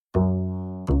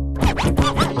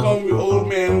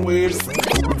weird.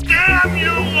 Damn you,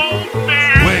 old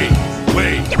man! Wait.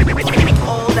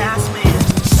 Old ass man.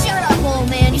 Shut up, old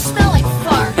man. You smell like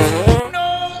fart.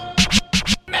 No!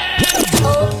 Man!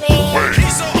 Old man.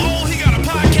 He's so old, he got a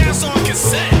podcast on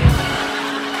cassette.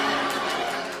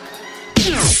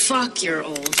 Fuck, you're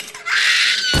old.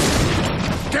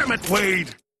 Damn it,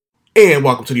 Wade. And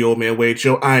welcome to the Old Man Wade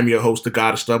Show. I'm your host, the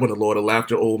God of Stubborn, the Lord of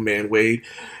Laughter, Old Man Wade.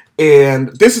 And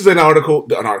this is an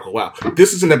wow.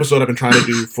 This is an episode I've been trying to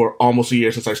do for almost a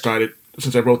year since I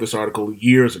wrote this article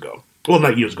years ago. Well,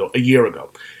 not years ago, a year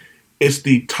ago. It's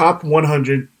the top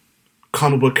 100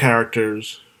 comic book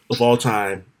characters of all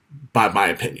time, by my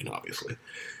opinion, obviously.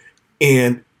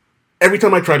 And every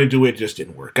time I tried to do it, it just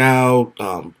didn't work out.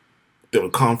 There were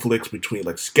conflicts between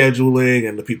like scheduling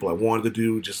and the people I wanted to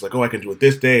do. Just like, I can do it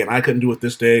this day, and I couldn't do it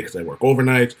this day because I work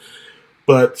overnights.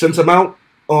 But since I'm out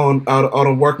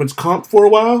on Workman's Comp for a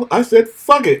while, I said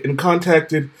fuck it and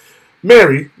contacted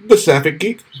Mary, the Sapphic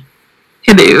Geek.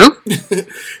 Hello.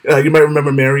 You might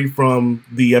remember Mary from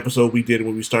the episode we did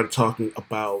when we started talking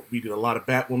about. We did a lot of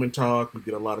Batwoman talk. We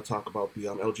did a lot of talk about the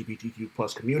LGBTQ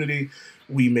plus community.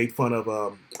 We made fun of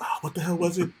what the hell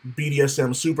was it?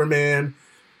 BDSM Superman.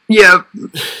 Yep.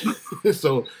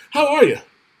 So, how are you?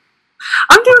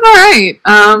 I'm doing alright.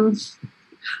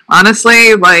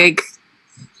 Honestly, like,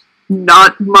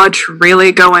 not much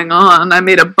really going on. I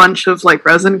made a bunch of, like,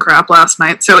 resin crap last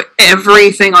night, so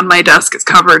everything on my desk is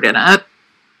covered in it.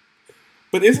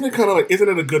 But isn't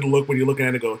it a good look when you look at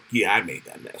it and go, yeah, I made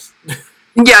that mess?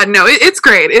 Yeah, no, it's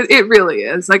great. It really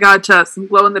is. I got some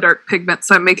glow-in-the-dark pigment,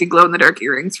 so I'm making glow-in-the-dark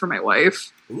earrings for my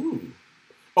wife. Ooh.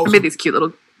 I made these cute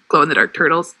little glow-in-the-dark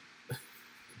turtles.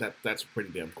 That's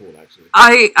pretty damn cool, actually.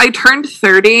 I turned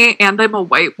 30, and I'm a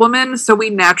white woman, so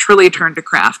we naturally turned to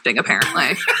crafting,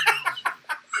 apparently.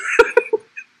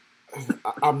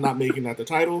 I'm not making that the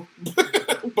title,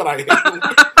 but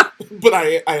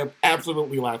I am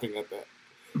absolutely laughing at that.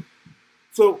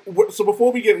 So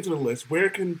before we get into the list,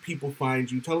 where can people find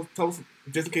you? Tell us,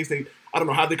 just in case they, I don't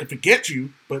know how they can forget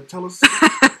you, but tell them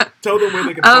where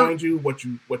they can find you, what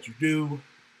you do.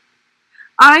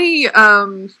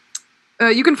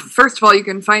 You can, first of all, you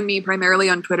can find me primarily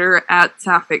on Twitter at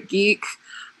Sapphic Geek.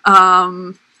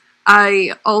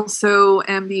 I also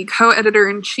am the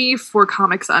co-editor-in-chief for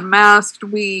Comics Unmasked.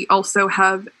 We also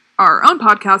have our own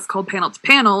podcast called Panel to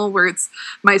Panel, where it's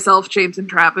myself, James, and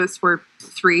Travis. We're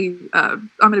three,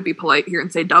 I'm going to be polite here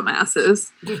and say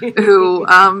dumbasses,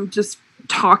 who just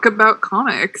talk about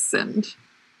comics. And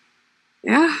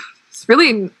yeah, it's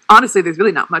really, honestly, there's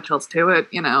really not much else to it,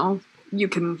 you know. You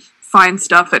can find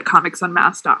stuff at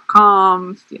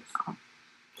comicsunmasked.com, you know.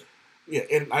 Yeah,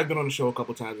 and I've been on the show a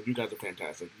couple times, and you guys are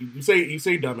fantastic. You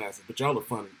say dumbasses, but y'all are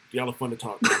fun. Y'all are fun to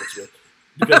talk comics with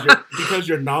because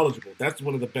you're knowledgeable. That's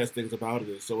one of the best things about it.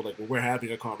 Is so like when we're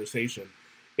having a conversation,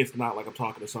 it's not like I'm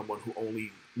talking to someone who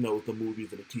only knows the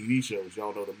movies and the TV shows.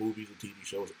 Y'all know the movies and TV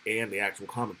shows and the actual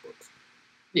comic books.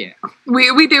 Yeah,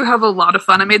 we do have a lot of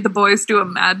fun. I made the boys do a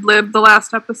Mad Lib the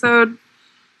last episode.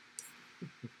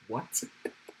 What?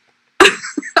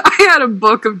 I had a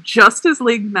book of Justice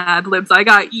League Mad Libs I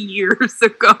got years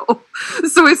ago,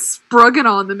 so I sprung it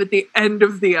on them at the end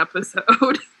of the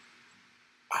episode.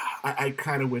 I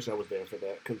kind of wish I was there for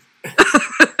that, because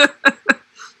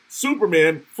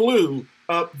Superman flew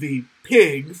up the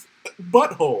pig's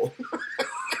butthole.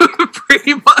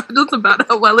 Pretty much. That's about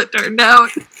how well it turned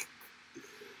out.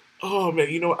 Oh, man,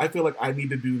 you know what? I feel like I need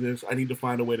to do this. I need to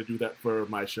find a way to do that for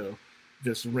my show.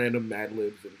 Just random Mad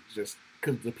Libs, and just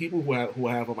because the people who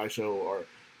I have on my show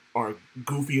are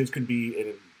goofy as can be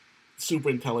and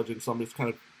super intelligent, so I'm just kind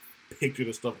of picture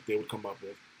the stuff that they would come up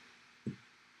with.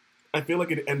 I feel like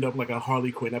it'd end up like a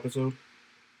Harley Quinn episode.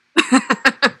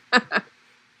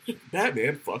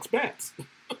 Batman fucks bats.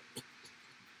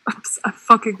 I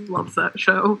fucking love that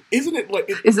show. Isn't it like?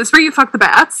 Is this where you fuck the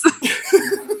bats?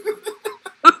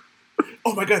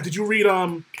 Oh my god! Did you read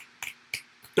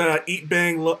the Eat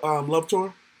Bang Love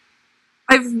Tour?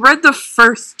 I've read the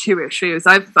first 2 issues.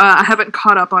 I haven't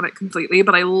caught up on it completely,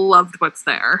 but I loved what's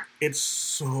there. It's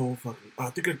so fucking. I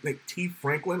think it's like T.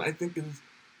 Franklin. I think is.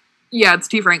 Yeah, it's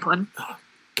T. Franklin.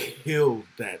 Killed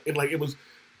that. It was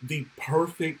the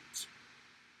perfect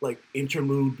like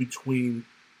interlude between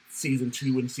season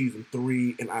 2 and season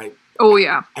 3, and I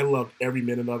loved every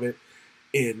minute of it.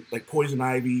 And like Poison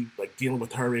Ivy, like dealing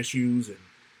with her issues and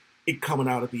it coming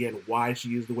out at the end why she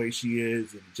is the way she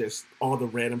is, and just all the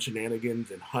random shenanigans,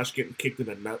 and Hush getting kicked in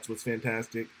the nuts was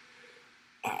fantastic.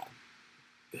 Have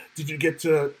you gotten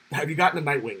to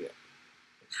Nightwing yet?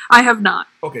 I have not.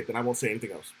 Okay, then I won't say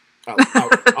anything else.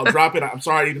 I'll drop it. I'm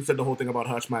sorry I even said the whole thing about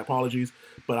Hush. My apologies,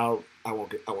 but I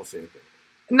won't say anything.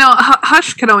 No,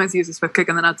 Hush could always use a swift kick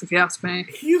in the nuts if you ask me.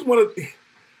 He's one of...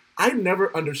 I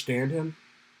never understand him.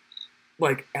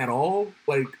 Like, at all.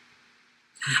 Like...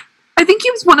 I think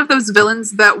he was one of those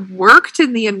villains that worked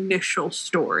in the initial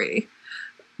story.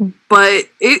 But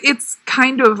it's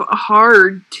kind of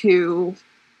hard to...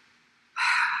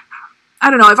 I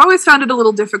don't know, I've always found it a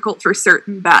little difficult for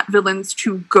certain Bat villains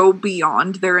to go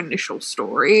beyond their initial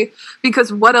story.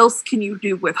 Because what else can you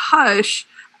do with Hush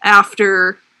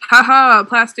after... haha,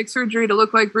 plastic surgery to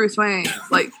look like Bruce Wayne.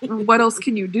 Like, what else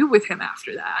can you do with him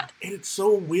after that? And it's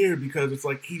so weird because it's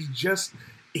like he's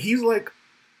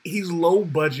low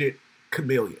budget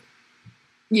chameleon.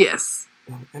 Yes.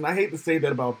 And I hate to say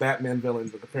that about Batman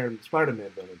villains and compare them to Spider-Man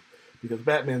villains, because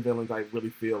Batman villains I really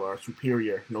feel are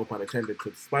superior, no pun intended,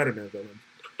 to Spider-Man villains,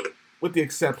 with the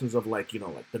exceptions of like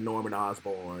the Norman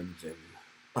Osborns and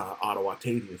Otto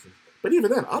Octavius. But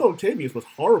even then, Otto Octavius was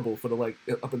horrible for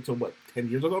up until 10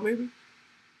 years ago, maybe?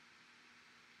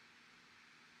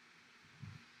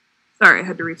 Sorry, I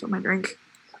had to refill my drink.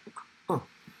 Oh.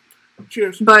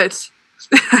 Cheers. But...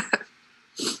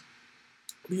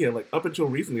 yeah, like, up until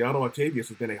recently, Otto Octavius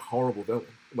has been a horrible villain.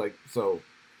 Like, so...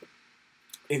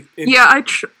 Yeah,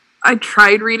 I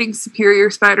tried reading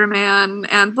Superior Spider-Man,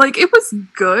 and, like, it was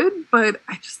good, but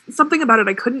something about it,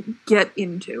 I couldn't get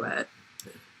into it.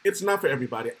 It's not for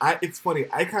everybody. It's funny.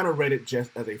 I kind of read it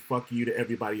just as a fuck you to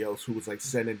everybody else who was like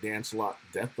sending Dan Slott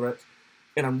death threats.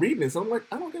 And I'm reading this, and I'm like,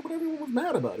 I don't get what everyone was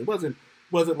mad about. It wasn't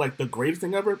like the greatest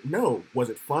thing ever? No. Was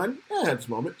it fun? Yeah, it had its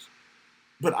moments.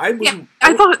 But I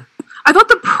thought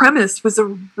the premise was a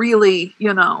really,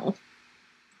 actually,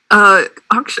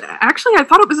 I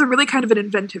thought it was a really kind of an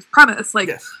inventive premise. Like,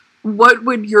 yes. What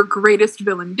would your greatest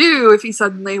villain do if he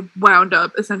suddenly wound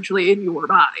up essentially in your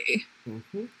body?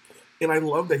 Mm-hmm. And I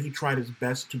love that he tried his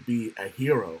best to be a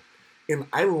hero. And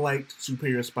I liked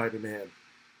Superior Spider-Man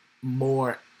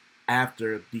more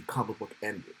after the comic book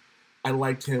ended. I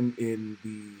liked him in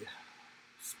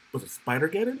was it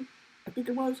Spider-Geddon? I think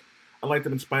it was. I liked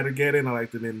him in Spider-Geddon. I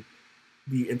liked him in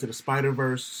the Into the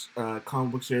Spider-Verse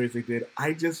comic book series they did.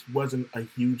 I just wasn't a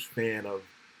huge fan of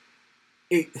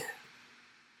it.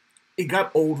 It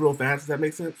got old real fast. Does that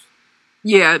make sense?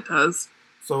 Yeah, it does.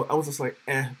 So I was just like,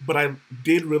 but I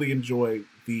did really enjoy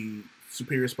the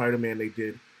Superior Spider-Man they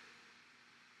did.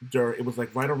 It was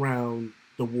like right around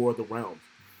the War of the Realms.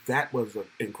 That was an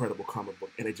incredible comic book,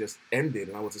 and it just ended.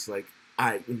 And I was just like,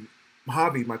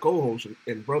 Javi, my co-host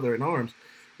and brother in arms,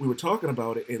 we were talking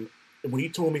about it, and when he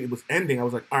told me it was ending, I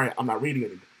was like, all right, I'm not reading it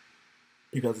anymore.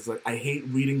 Because it's like, I hate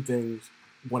reading things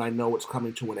when I know it's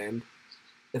coming to an end,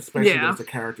 especially when it's a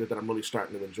character that I'm really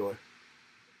starting to enjoy.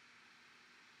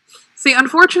 See,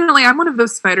 unfortunately, I'm one of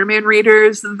those Spider-Man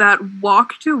readers that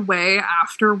walked away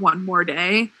after one more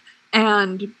day,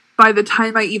 and by the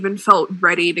time I even felt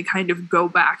ready to kind of go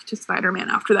back to Spider-Man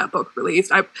after that book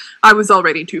released, I was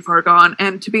already too far gone,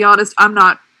 and to be honest, I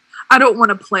don't want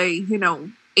to play,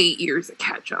 8 years of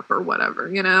catch-up or whatever,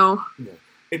 Yeah.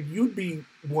 And you'd be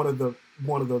one of the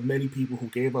many people who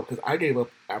gave up, because I gave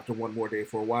up after one more day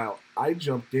for a while. I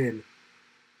jumped in,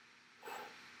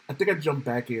 I think I jumped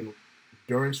back in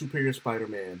during Superior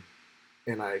Spider-Man,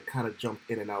 and I kind of jumped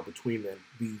in and out between them.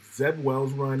 The Zeb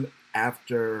Wells run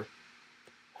after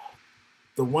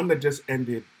the one that just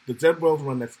ended, the Zeb Wells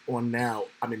run that's on now,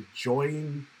 I'm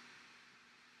enjoying,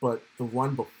 but the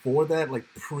one before that, like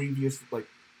previous, like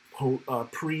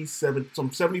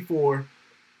from 74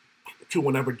 to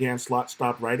whenever Dan Slott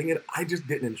stopped writing it, I just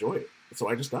didn't enjoy it, so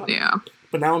I just stopped. Yeah.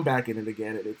 But now I'm back in it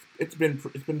again, and it's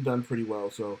been done pretty well.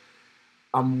 So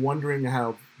I'm wondering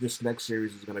how this next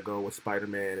series is going to go with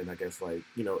Spider-Man, and I guess the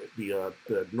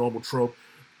normal trope.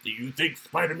 Do you think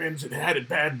Spider-Man's had it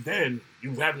bad then?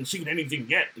 You haven't seen anything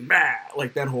yet. Bah!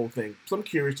 Like that whole thing. So I'm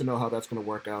curious to know how that's going to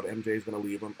work out. MJ's going to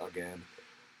leave him again.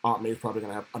 Aunt May's probably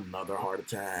going to have another heart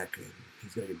attack, and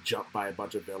he's going to get jumped by a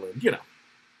bunch of villains.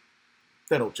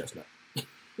 That old chestnut.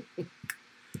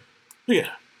 Yeah.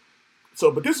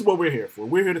 So, but this is what we're here for.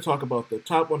 We're here to talk about the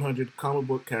top 100 comic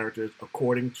book characters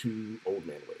according to Old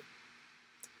Man Wade.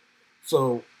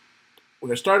 So, we're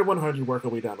going to start at 100, work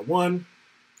our way down to 1.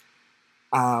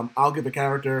 I'll give a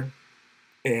character,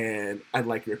 and I'd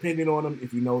like your opinion on them.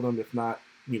 If you know them, if not,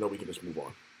 we can just move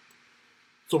on.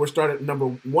 So we're starting at number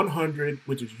 100,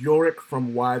 which is Yorick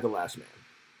from Y: The Last Man.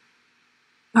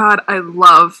 God, I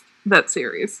love that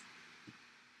series.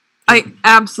 I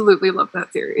absolutely love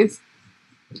that series.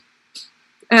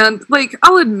 And,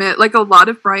 I'll admit, a lot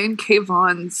of Brian K.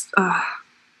 Vaughan's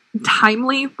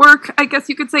timely work, I guess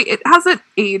you could say, it hasn't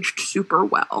aged super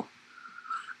well.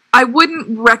 I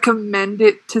wouldn't recommend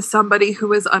it to somebody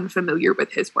who is unfamiliar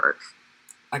with his work.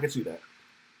 I can see that.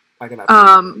 I can.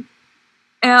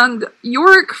 And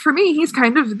York, for me, he's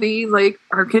kind of the, like,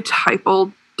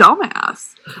 archetypal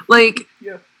dumbass. Like,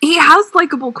 Yeah. he has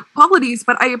likable qualities,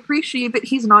 but I appreciate that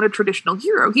he's not a traditional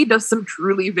hero. He does some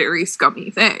truly very scummy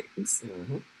things.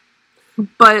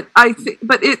 But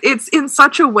it's in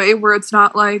such a way where it's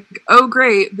not like, oh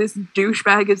great, this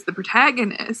douchebag is the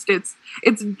protagonist. It's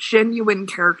genuine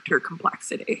character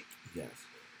complexity. Yes.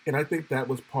 And I think that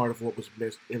was part of what was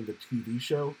missed in the TV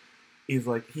show, is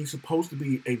like, he's supposed to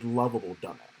be a lovable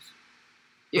dumbass.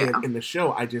 Yeah. And in the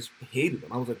show, I just hated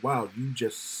him. I was like, wow, you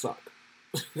just suck.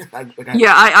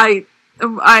 I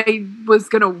was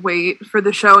gonna wait for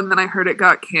the show, and then I heard it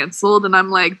got canceled, and I'm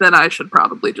like, then I should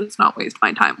probably just not waste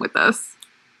my time with this.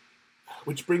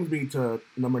 Which brings me to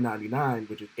number 99,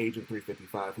 which is Agent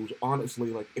 355, who's honestly,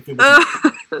 like, if it was,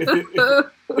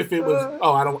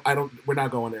 we're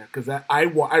not going there, because I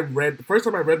read, the first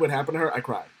time I read what happened to her, I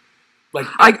cried. Like,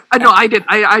 I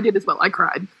did as well. I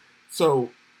cried.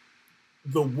 So,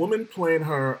 the woman playing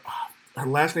her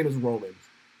last name is Romans.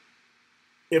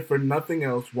 If for nothing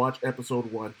else, watch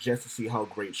episode 1 just to see how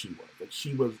great she was. Like,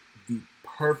 she was the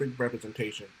perfect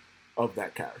representation of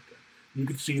that character. You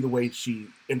could see the way she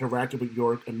interacted with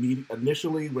York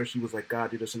initially, where she was like,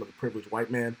 God, you're just another privileged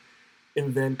white man.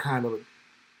 And then kind of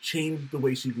changed the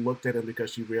way she looked at him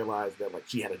because she realized that, like,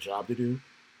 she had a job to do.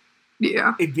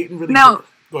 Yeah. It didn't really... Now,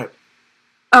 go ahead.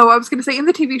 Oh, I was going to say, in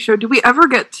the TV show, do we ever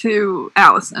get to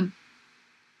Allison?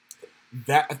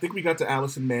 I think we got to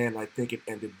Allison Mann. I think it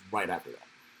ended right after that.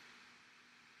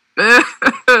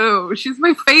 Oh, she's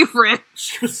my favorite.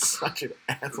 She was such an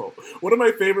asshole. One of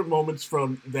my favorite moments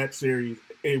from that series,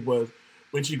 it was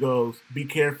when she goes, be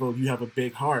careful, you have a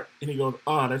big heart. And he goes,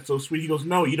 oh, that's so sweet. He goes,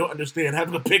 no, you don't understand.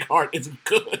 Having a big heart isn't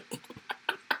good.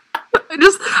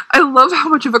 I love how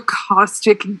much of a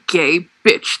caustic gay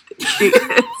bitch she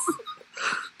is.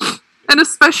 And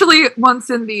especially once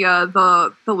in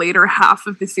the later half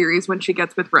of the series when she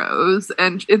gets with Rose,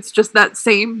 and it's just that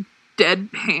same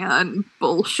deadpan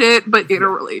bullshit, but in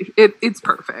a it's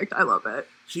perfect. I love it.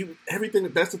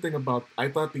 That's the thing about, I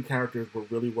thought the characters were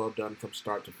really well done from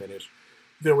start to finish.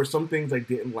 There were some things I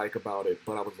didn't like about it,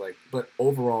 but I was like, but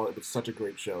overall it was such a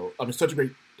great show. I mean, such a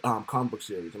great comic book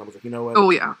series, and I was like, you know what?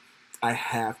 Oh yeah. I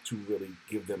have to really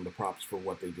give them the props for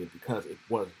what they did, because it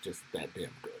was just that damn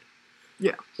good.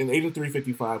 Yeah. And Agent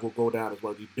 355 will go down as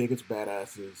one of the biggest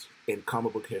badasses in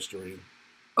comic book history.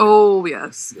 Oh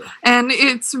yes. Yeah. And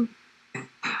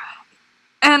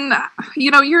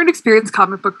you're an experienced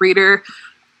comic book reader.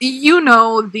 You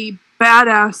know the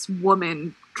badass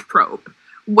woman trope,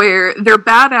 where they're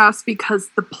badass because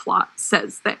the plot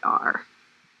says they are.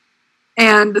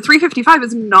 And 355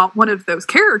 is not one of those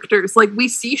characters. Like, we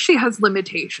see she has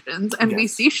limitations, and we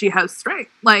see she has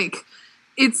strength. Like,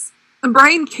 it's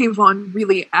Brian K. Vaughan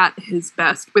really at his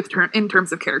best in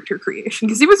terms of character creation,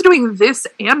 because he was doing this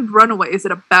and Runaways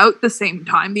at about the same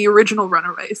time, the original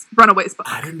Runaways book.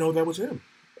 I didn't know that was him.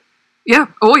 Yeah.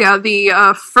 Oh yeah,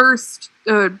 the first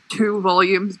 2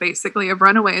 volumes basically of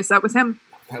Runaways, that was him.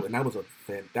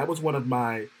 That was one of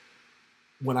my,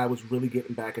 when I was really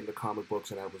getting back into comic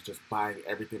books and I was just buying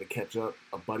everything to catch up,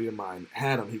 a buddy of mine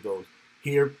had them. He goes,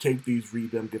 here, take these, read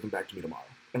them, give them back to me tomorrow.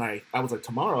 And I was like,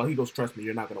 tomorrow? He goes, trust me,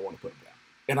 you're not going to want to put them down.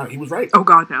 And he was right. Oh,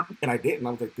 God, no. And I did. And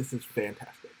I was like, this is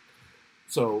fantastic.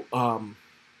 So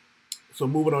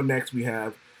moving on next, we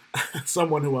have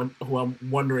someone who I'm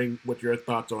wondering what your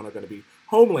thoughts on are going to be.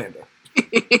 Homelander.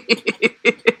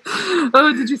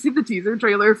 Oh, did you see the teaser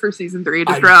trailer for season 3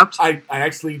 just dropped? I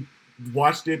actually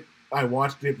watched it. I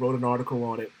watched it, wrote an article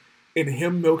on it. And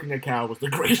him milking a cow was the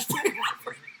greatest thing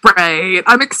ever. Right.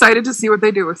 I'm excited to see what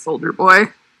they do with Soldier Boy.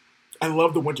 I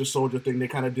love the Winter Soldier thing they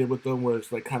kind of did with them, where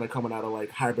it's like kind of coming out of like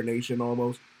hibernation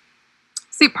almost.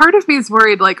 See, part of me is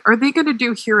worried, like, are they going to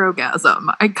do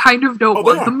Herogasm? I kind of don't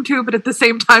want them to, but at the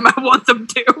same time, I want them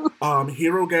to.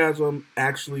 Herogasm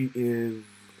actually is...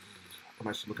 I'm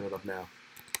actually looking it up now.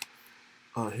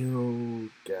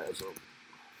 Herogasm.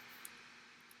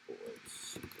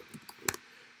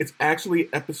 It's actually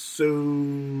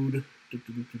episode...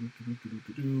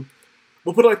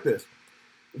 We'll put it like this.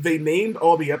 They named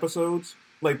all the episodes,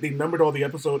 like they numbered all the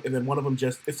episodes, and then one of them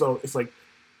it's like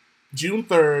June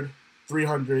 3rd,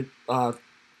 300,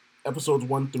 episodes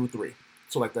 1 through 3.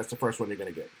 So like that's the first one you're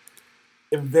gonna get.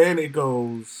 And then it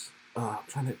goes, I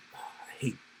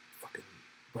hate fucking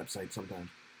websites sometimes.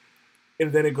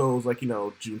 And then it goes like,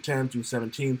 June 10th, June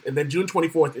 17th, and then June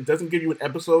 24th, it doesn't give you an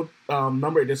episode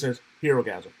number, it just says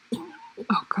Herogasm.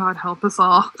 Oh God, help us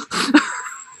all.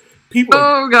 people.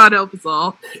 Oh God, help us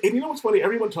all. And you know what's funny?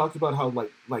 Everyone talks about how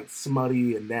like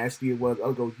smutty and nasty it was.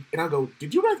 I'll go.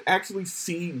 Did you guys actually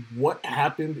see what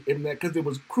happened in that? Because there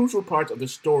was crucial parts of the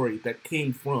story that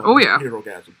came from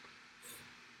Herogasm.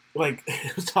 Like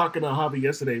I was talking to Javi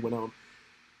yesterday when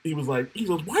he goes,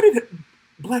 why did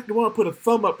Black Noir put a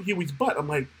thumb up Huey's butt? I'm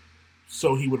like,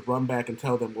 so he would run back and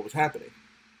tell them what was happening.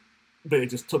 But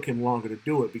it just took him longer to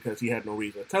do it because he had no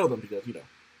reason to tell them because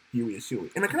Huey is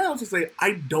Huey. And I can also say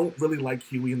I don't really like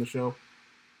Huey in the show.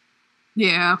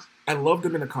 Yeah. I loved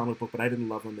him in the comic book, but I didn't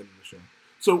love him in the show.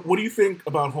 So what do you think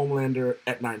about Homelander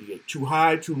at 98? Too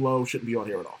high, too low, shouldn't be on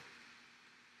here at all?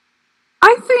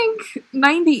 I think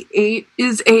 98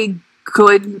 is a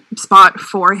good spot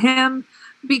for him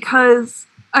because,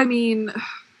 I mean,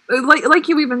 like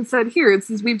you even said here, it's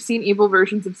we've seen evil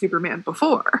versions of Superman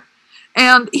before.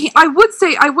 And I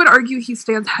would argue he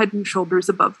stands head and shoulders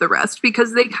above the rest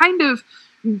because they kind of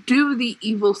do the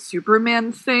evil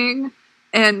Superman thing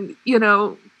and,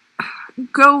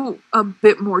 go a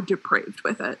bit more depraved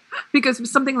with it. Because with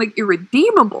something like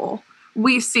Irredeemable,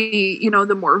 we see,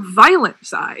 the more violent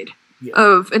side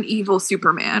of an evil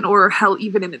Superman or hell,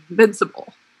 even an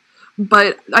Invincible.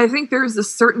 But I think there's a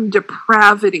certain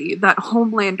depravity that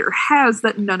Homelander has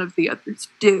that none of the others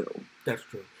do. That's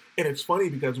true. And it's funny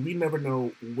because we never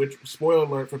know which, spoiler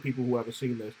alert for people who haven't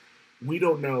seen this, we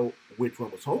don't know which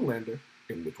one was Homelander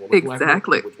and which one was Black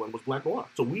Noir, and which one was Black Noir.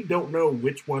 So we don't know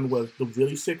which one was the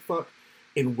really sick fuck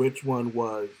and which one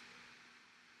was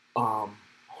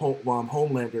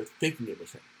Homelander thinking it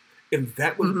was him. And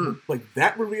that was,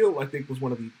 that reveal, I think, was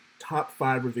one of the top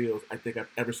 5 reveals I think I've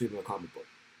ever seen in a comic book.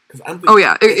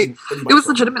 It was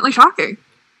legitimately shocking.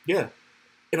 Yeah.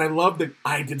 And I love that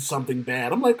I did something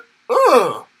bad. I'm like,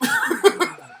 ugh!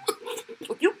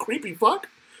 You creepy fuck.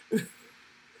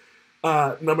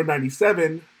 Number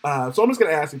 97. So I'm just going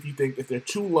to ask if you think if they're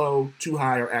too low, too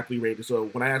high, or aptly rated. So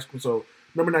when I ask,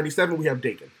 number 97, we have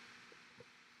Daken.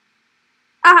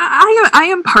 I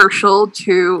am partial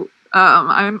to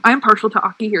I'm partial to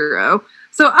Akihiro.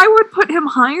 So I would put him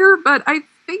higher, but I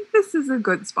think this is a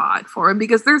good spot for him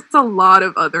because there's a lot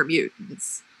of other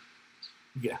mutants.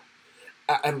 Yeah.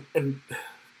 And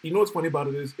you know what's funny about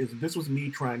it is this was me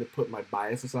trying to put my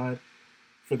bias aside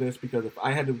for this because if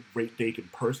I had to rate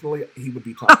Daken personally, he would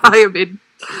be top 50.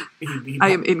 I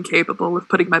am incapable of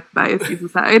putting my biases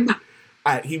aside.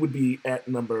 He would be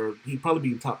he'd probably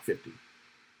be in top 50.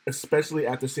 Especially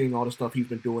after seeing all the stuff he's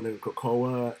been doing in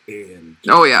Krakoa and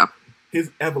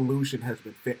his evolution has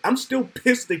been I'm still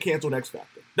pissed they canceled X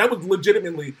Factor. That was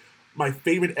legitimately my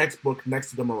favorite X book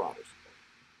next to the Marauders.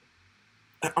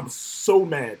 I'm so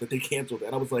mad that they canceled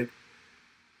that. I was like,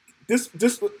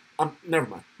 never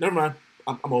mind.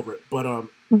 I'm over it. But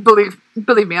believe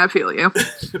me, I feel you.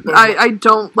 I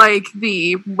don't like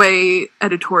the way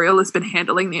editorial has been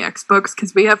handling the X books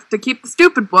because we have to keep the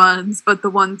stupid ones, but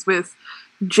the ones with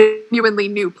genuinely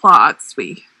new plots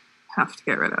we have to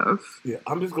get rid of. Yeah,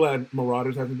 I'm just glad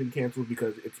Marauders hasn't been canceled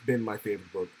because it's been my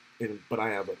favorite book. But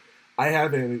I wrote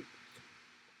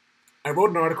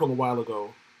an article a while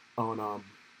ago on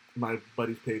my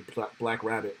buddy's page, Black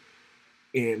Rabbit,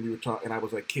 and we were talking, and I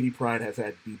was like, Kitty Pryde has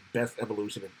had the best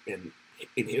evolution in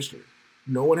history.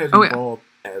 No one has evolved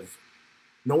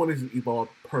no one has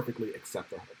evolved perfectly except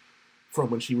for her.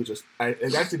 From when she was just,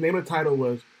 and actually the name of the title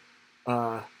was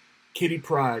Kitty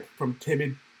Pryde from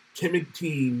timid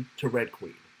teen to Red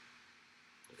Queen.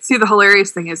 See, the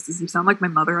hilarious thing is you sound like my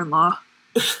mother-in-law.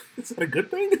 Is that a good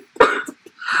thing?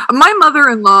 My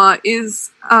mother-in-law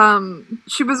is,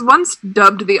 she was once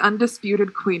dubbed the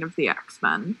undisputed queen of the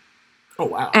X-Men. Oh,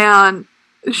 wow. And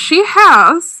she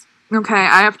has,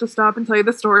 I have to stop and tell you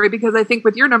the story because I think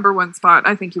with your number one spot,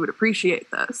 I think you would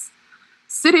appreciate this.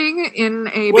 Sitting in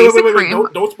a basic frame.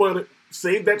 Don't spoil it.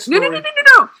 Save that story.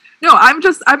 No,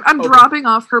 I'm dropping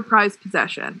off her prized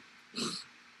possession.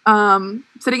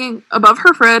 Sitting above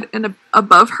her bed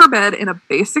in a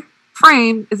basic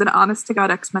frame is an honest to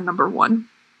God X-Men number 1.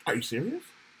 Are you serious?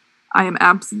 I am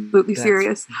absolutely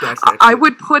serious. I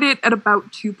would put it at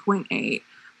about 2.8,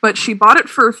 but she bought it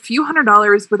for a few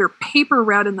 $100s with her paper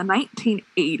route in the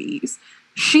 1980s.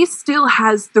 She still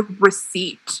has the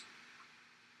receipt.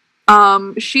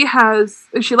 She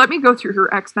let me go through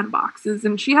her X-Men boxes,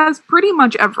 and she has pretty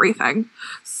much everything,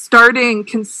 starting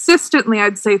consistently,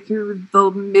 I'd say, through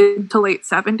the mid to late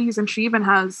 70s, and she even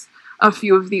has a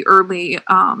few of the early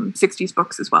 60s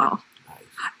books as well.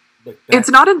 Nice. It's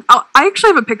not in... I actually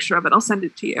have a picture of it. I'll send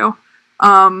it to you.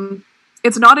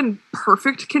 It's not in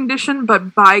perfect condition,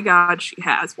 but by God, she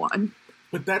has one.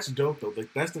 But that's dope, though.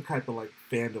 Like, that's the type of,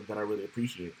 fandom that I really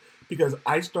appreciate. Because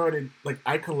I started,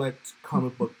 I collect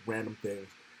comic book random things.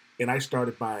 and I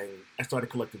started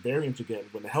collecting variants again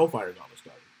when the Hellfire Gala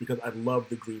started, because I love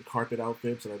the green carpet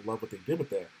outfits and I love what they did with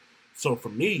that. So for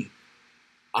me,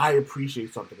 I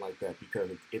appreciate something like that because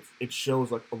it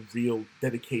shows like a real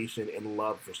dedication and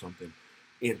love for something,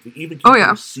 and to even keep a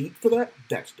receipt for that,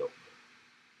 that's dope.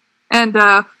 And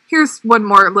here's one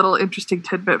more little interesting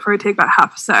tidbit before I take about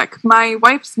half a sec. My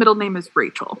wife's middle name is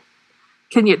Rachel.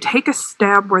 Can you take a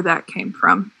stab where that came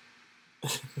from?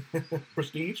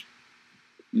 Prestige?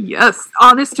 Yes.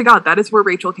 Honest to God, that is where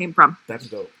Rachel came from. That's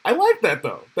dope. I like that,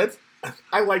 though.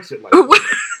 I like shit like that.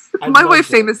 My wife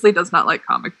famously does not like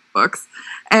comic books.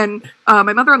 And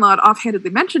my mother-in-law offhandedly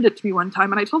mentioned it to me one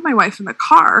time, and I told my wife in the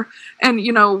car. And,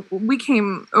 we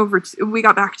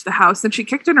got back to the house, and she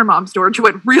kicked in her mom's door, and she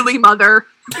went, "Really, Mother?"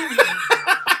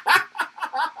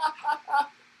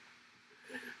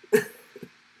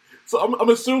 So I'm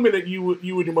assuming that you and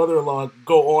your mother-in-law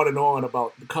go on and on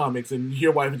about the comics, and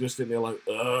your wife is just sitting there like,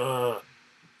 ugh.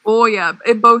 Oh, yeah.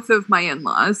 Both of my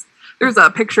in-laws. There's a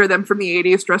picture of them from the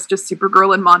 80s dressed as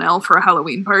Supergirl and Mon-El for a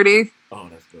Halloween party. Oh,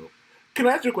 that's dope. Can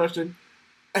I ask you a question?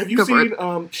 Have you seen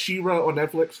She-Ra on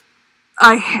Netflix?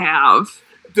 I have.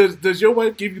 Does your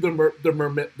wife give you the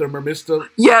Mermista?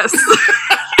 Yes.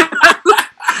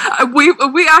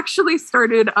 We actually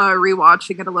started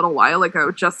rewatching it a little while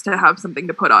ago just to have something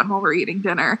to put on while we're eating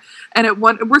dinner. And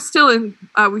we're still in.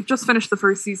 We've just finished the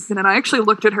first season, and I actually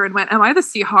looked at her and went, "Am I the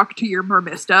Seahawk to your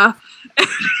Mermista?"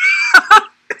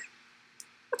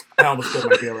 I almost spit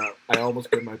my beer out.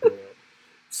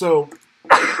 So,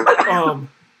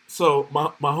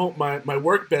 my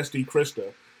work bestie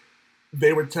Krista,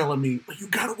 they were telling me, "You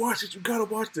gotta watch this. And I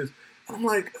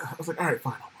was like, "All right,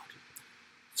 fine, I'll watch it."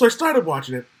 So I started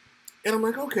watching it, and I'm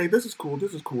like, "Okay, this is cool."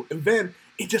 And then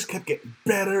it just kept getting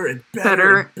better and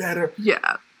better.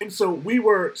 Yeah. And so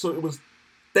it was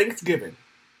Thanksgiving.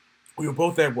 We were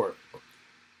both at work,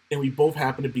 and we both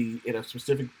happened to be in a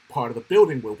specific part of the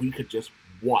building where we could just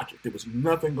watch it. There was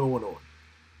nothing going on.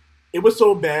 It was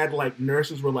so bad, like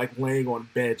nurses were like laying on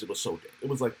beds. It was so dead. It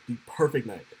was like the perfect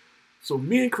night. So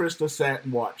me and Krista sat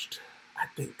and watched, I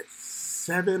think,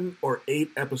 7 or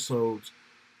 8 episodes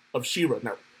of She-Ra.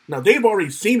 Now they've already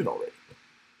seen it already,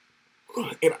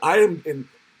 and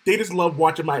they just love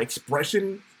watching my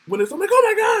expression when I'm like, "Oh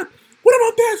my God, what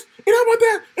about this? And how about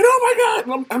that? And oh my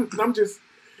God!" And I'm just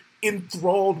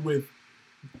enthralled with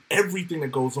everything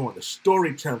that goes on, the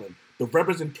storytelling, the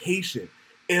representation,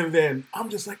 and then I'm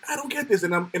just like, I don't get this,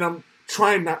 and I'm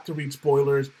trying not to read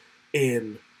spoilers,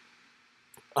 and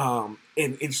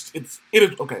it is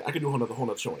okay. I can do a whole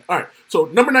nother show on it. All right, so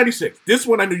number 96. This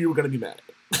one I knew you were going to be mad at.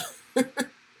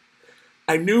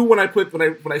 I knew when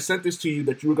I sent this to you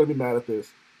that you were going to be mad at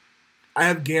this. I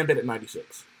have Gambit at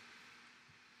 96.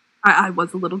 I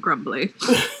was a little grumbly.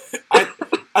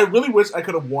 I really wish I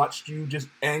could have watched you just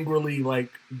angrily like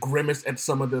grimace at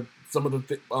some of the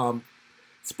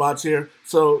spots here.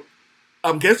 So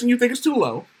I'm guessing you think it's too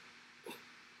low,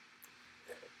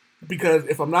 because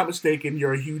if I'm not mistaken,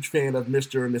 you're a huge fan of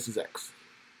Mr. and Mrs. X.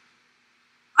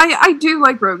 I do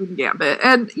like Rogue and Gambit,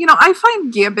 and I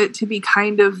find Gambit to be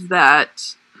kind of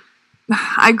that.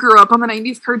 I grew up on the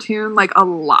 90s cartoon, like a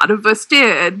lot of us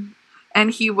did, and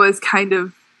he was kind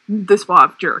of the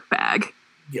suave jerkbag.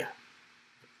 Yeah.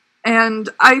 And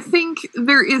I think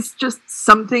there is just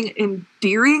something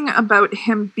endearing about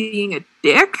him being a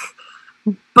dick,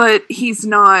 but he's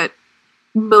not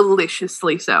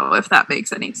maliciously so, if that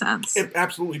makes any sense. It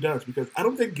absolutely does, because I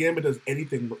don't think Gambit does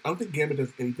anything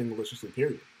maliciously,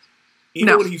 period.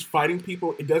 Even when he's fighting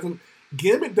people,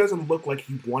 Gambit doesn't look like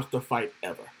he wants to fight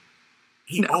ever.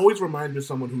 He always reminds me of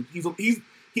someone who he's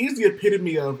the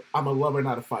epitome of, I'm a lover,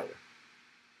 not a fighter.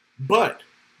 But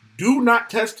do not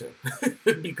test him.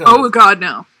 Because, oh God,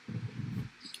 no.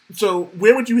 So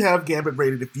where would you have Gambit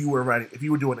rated if you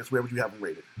were doing this? Where would you have him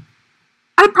rated?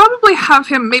 I'd probably have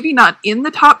him maybe not in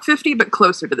the top 50, but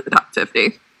closer to the top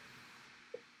 50.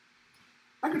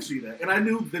 I can see that. And I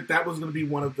knew that was going to be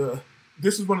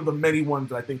this is one of the many ones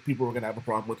that I think people were going to have a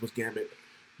problem with, was Gambit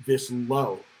this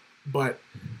low. And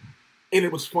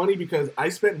it was funny because I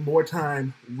spent more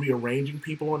time rearranging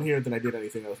people on here than I did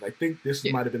anything else. And I think this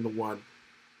might have been the one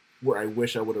where I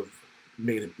wish I would have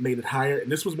made it higher.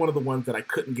 And this was one of the ones that I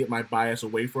couldn't get my bias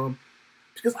away from,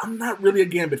 because I'm not really a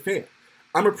Gambit fan.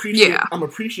 I'm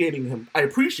appreciating him. I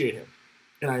appreciate him,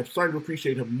 and I'm starting to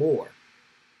appreciate him more.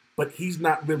 But he's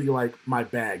not really like my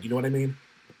bag. You know what I mean?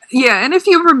 Yeah, and if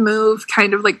you remove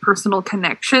kind of like personal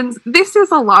connections, this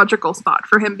is a logical spot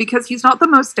for him, because he's not the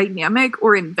most dynamic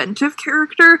or inventive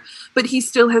character, but he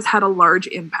still has had a large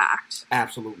impact.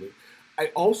 Absolutely.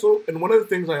 One of the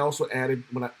things I also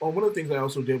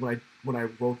did when I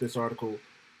wrote this article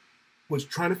was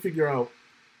trying to figure out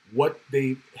what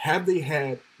they had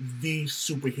the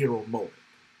superhero moment.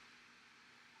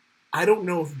 I don't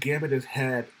know if Gambit has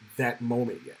had that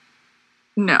moment yet.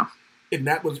 No. And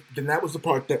that was the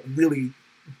part that really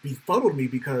befuddled me,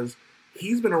 because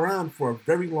he's been around for a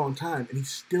very long time and he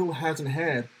still hasn't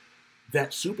had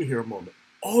that superhero moment.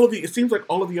 It seems like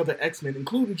all of the other X-Men,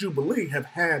 including Jubilee, have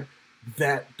had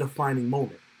that defining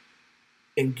moment.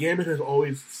 And Gambit has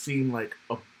always seemed like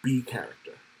a B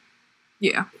character.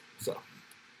 Yeah. So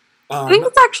I think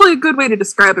that's actually a good way to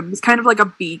describe him. He's kind of like a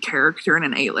B character in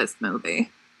an A-list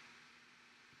movie.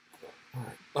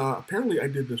 all right. Apparently I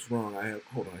did this wrong.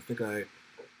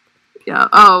 Yeah.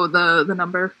 Oh, the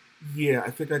number. Yeah,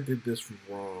 I think I did this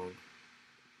wrong.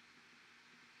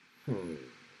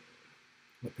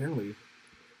 Apparently.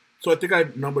 So I think I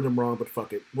numbered them wrong, but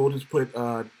fuck it. We'll just put,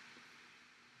 Yeah,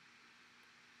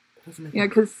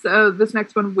 because this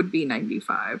next one would be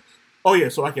 95. Oh, yeah,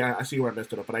 so I see where I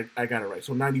messed it up, but I got it right.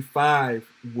 So 95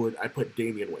 I put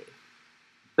Damian Wayne.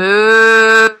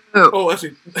 Oh,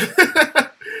 actually,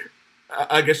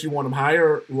 I guess you want him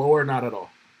higher, lower, not at all.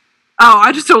 Oh,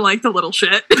 I just don't like the little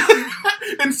shit.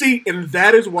 and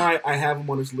that is why I have him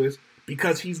on this list,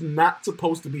 because he's not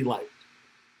supposed to be liked.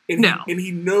 And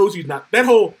he knows he's not. That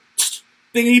whole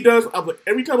thing he does, I'm like,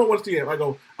 every time I want to see him, I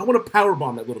go, I want to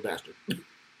powerbomb that little bastard.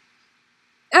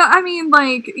 I mean,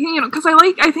 like, because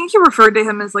I think you referred to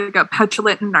him as like a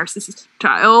petulant and narcissistic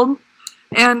child,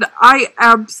 and I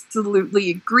absolutely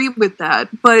agree with that.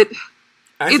 But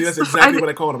actually, that's exactly what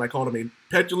I called him. I called him a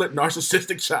petulant,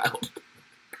 narcissistic child.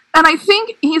 And I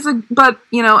think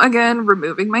again,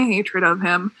 removing my hatred of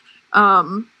him,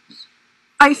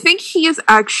 I think he is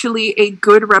actually a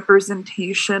good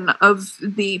representation of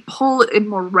the pull in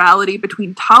morality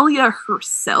between Talia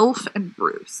herself and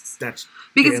Bruce. That's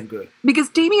damn good. Because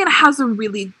Damian has a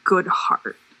really good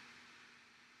heart.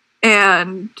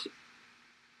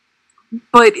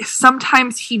 But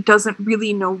sometimes he doesn't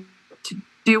really know what to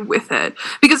do with it.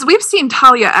 Because we've seen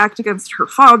Talia act against her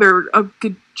father a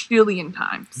gajillion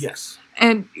times. Yes.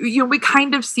 And, we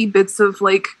kind of see bits of,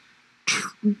 like,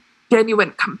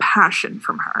 genuine compassion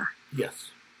from her. Yes.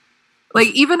 Like,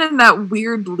 even in that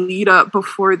weird lead-up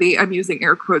before the, I'm using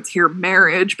air quotes here,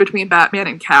 marriage between Batman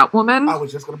and Catwoman. I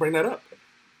was just going to bring that up.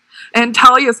 And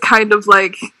Talia's kind of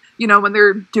like, when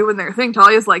they're doing their thing,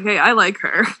 Talia's like, hey, I like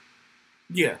her.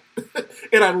 Yeah.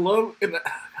 And I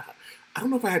don't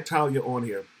know if I had Talia on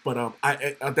here, but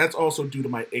that's also due to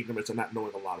my ignorance and not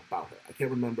knowing a lot about her. I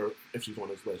can't remember if she's on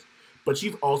this list. But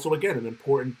she's also, again, an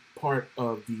important part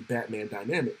of the Batman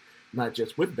dynamic. Not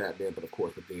just with Batman, but of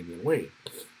course with Damian Wayne.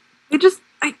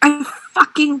 I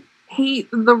fucking hate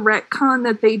the retcon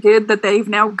that they did that they've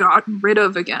now gotten rid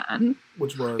of again.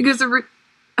 Which was? Because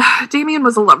Damian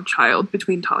was a love child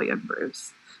between Talia and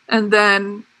Bruce. And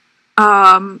then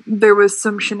there was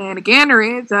some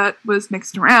shenaniganery that was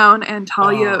mixed around, and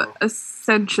Talia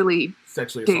essentially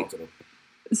sexually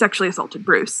assaulted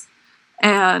Bruce.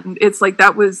 And it's like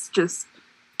that was just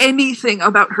anything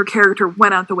about her character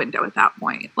went out the window at that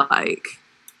point. Like,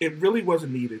 it really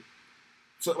wasn't needed.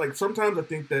 So, like, sometimes I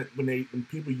think that when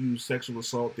people use sexual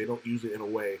assault, they don't use it in a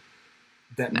way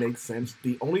that makes sense.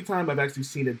 The only time I've actually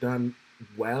seen it done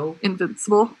well,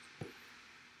 Invincible.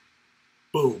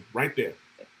 Boom, right there.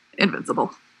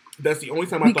 Invincible. That's the only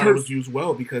time I thought it was used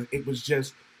well, because it was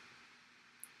just,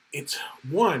 it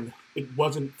wasn't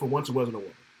a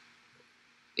woman.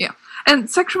 Yeah. And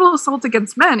sexual assault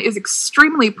against men is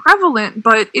extremely prevalent,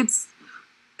 but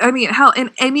hell, in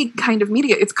any kind of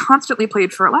media, it's constantly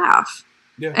played for a laugh.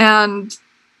 Yeah.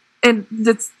 And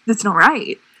that's not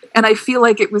right. And I feel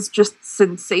like it was just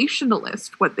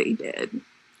sensationalist what they did.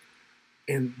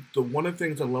 And one of the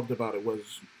things I loved about it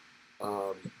was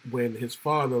when his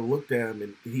father looked at him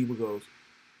and she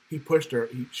pushed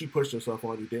herself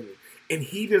on you, didn't he? And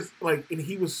he just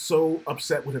he was so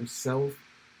upset with himself.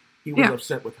 He was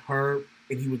upset with her,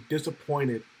 and he was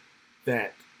disappointed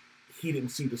that he didn't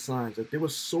see the signs. Like, there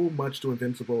was so much to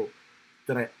Invincible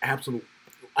that I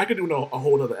could do a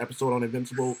whole other episode on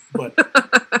Invincible, but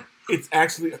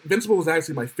Invincible is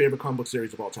actually my favorite comic book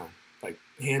series of all time. Like,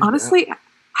 hands honestly, down.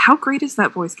 How great is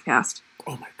that voice cast?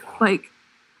 Oh my god! Like,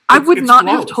 I would not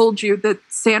flawless. have told you that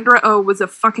Sandra Oh was a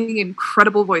fucking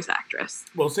incredible voice actress.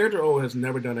 Well, Sandra Oh has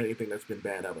never done anything that's been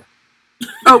bad ever.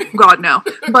 Oh, God, no.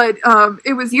 But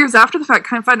it was years after the fact,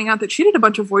 kind of finding out that she did a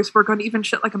bunch of voice work on even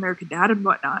shit like American Dad and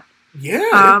whatnot.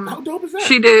 Yeah, how dope is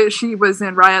that? She was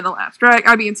in Raya and the Last Dragon.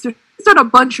 I mean, she's done a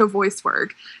bunch of voice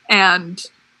work, and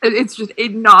it's just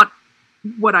not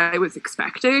what I was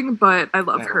expecting, but I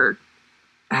love her.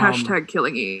 #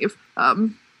 Killing Eve.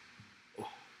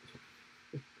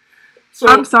 So,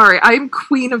 I'm sorry, I'm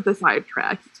queen of the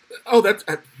sidetrack. oh,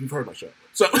 you've heard my show.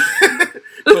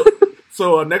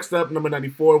 So, next up, number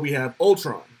 94, we have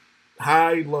Ultron.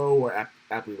 High, low, or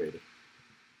aptly rated?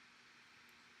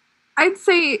 I'd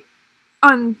say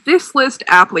on this list,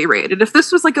 aptly rated. If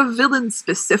this was like a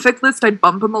villain-specific list, I'd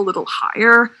bump him a little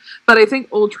higher. But I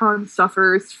think Ultron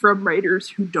suffers from writers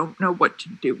who don't know what to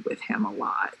do with him a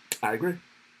lot. I agree.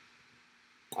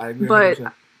 But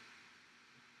 100%.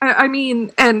 I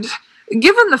mean, and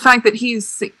given the fact that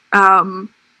he's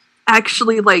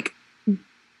actually like,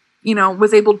 you know,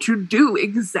 was able to do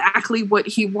exactly what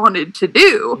he wanted to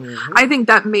do, Mm-hmm. I think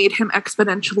that made him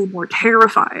exponentially more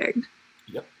terrifying.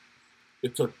 Yep.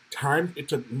 It took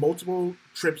multiple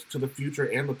trips to the future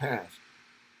and the past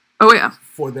Oh yeah.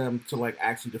 for them to like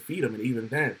actually defeat him, and even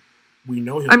then, we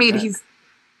know him. I mean,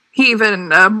 he even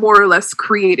more or less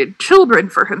created children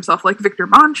for himself, like Victor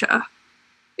Mancha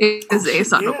is a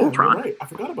son of Ultron. Right. I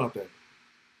forgot about that.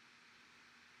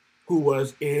 Who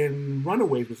was in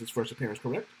Runaways was his first appearance,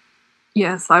 correct?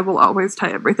 Yes, I will always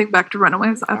tie everything back to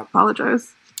Runaways. I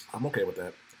apologize. I'm okay with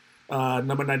that.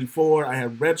 Number 94, I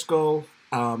have Red Skull.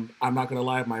 I'm not gonna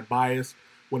lie, my bias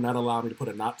would not allow me to put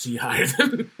a Nazi higher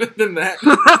than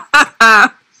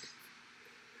that.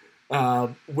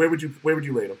 Where would you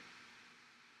rate him?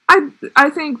 I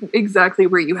think exactly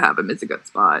where you have him is a good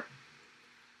spot.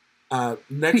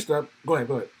 Next up, go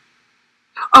ahead.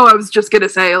 Oh, I was just gonna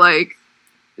say, like,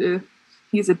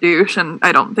 he's a douche, and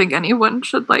I don't think anyone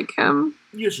should like him.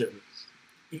 You shouldn't.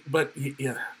 But,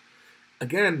 yeah.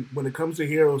 Again, when it comes to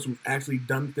heroes who've actually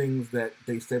done things that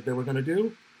they said they were going to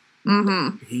do,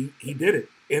 Mm-hmm. he did it.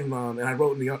 And I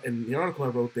wrote in the article I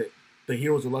wrote that the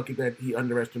heroes are lucky that he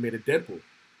underestimated Deadpool,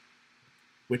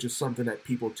 which is something that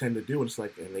people tend to do. And it's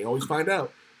like, and they always find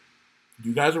out,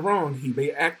 you guys are wrong. He may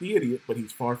act the idiot, but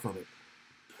he's far from it.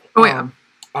 Oh yeah.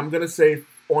 I'm gonna say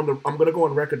I'm gonna go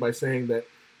on record by saying that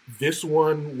this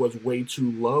one was way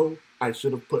too low. I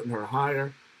should have put her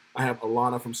higher. I have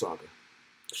Alana from Saga.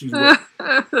 She's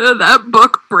That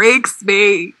book breaks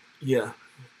me. yeah.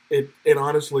 It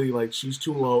honestly, like, she's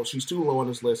too low. She's too low on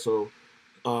this list. So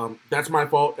that's my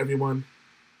fault, everyone.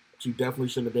 She definitely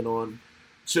shouldn't have been on.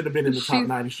 Should have been in the top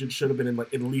 90. Should have been in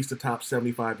like at least the top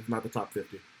 75, if not the top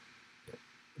 50.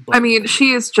 But, I mean,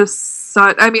 she is just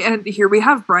such. I mean, and here we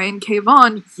have Brian K.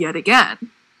 Vaughan yet again,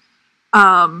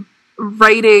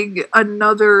 writing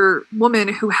another woman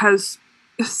who has.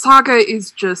 Saga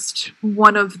is just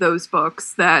one of those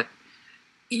books that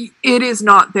it is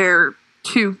not there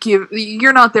to give.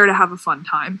 You're not there to have a fun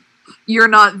time. You're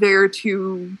not there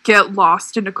to get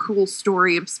lost in a cool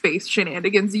story of space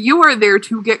shenanigans. You are there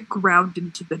to get ground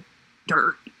into the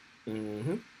dirt.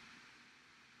 mm-hmm.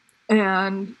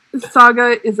 And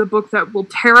Saga is a book that will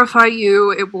terrify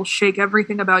you, it will shake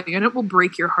everything about you, and it will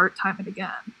break your heart time and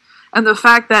again. And the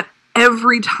fact that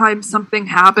every time something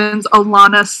happens,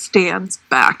 Alana stands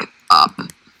back up,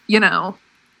 you know?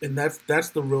 And that's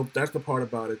the part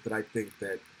about it that I think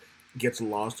that gets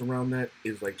lost around that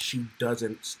is like she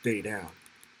doesn't stay down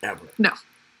ever. No.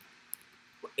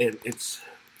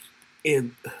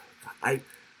 And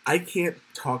I can't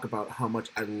talk about how much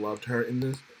I loved her in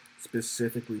this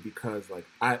specifically because like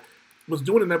I was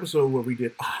doing an episode where we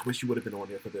did I wish you would have been on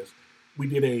here for this. We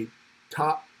did a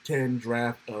top 10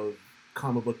 draft of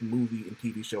comic book movie and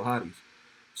TV show hotties.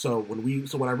 So when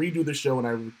I redo the show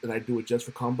and I do it just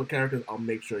for comic book characters, I'll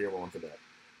make sure you're on for that.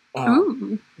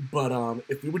 Ooh. But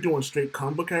if we were doing straight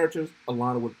comic book characters,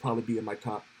 Alana would probably be in my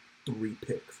top 3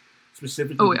 picks.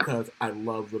 Specifically because I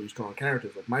love really strong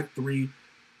characters. Like my three,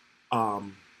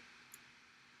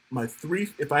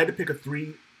 if I had to pick a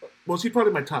 3, well, she's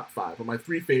probably my top 5. But my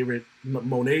 3 favorite,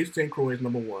 Monet St. Croix is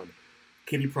number 1,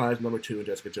 Kitty Pryde is number 2, and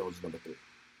Jessica Jones is number 3.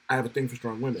 I have a thing for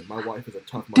strong women. My wife is a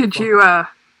tough motherfucker.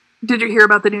 Did you hear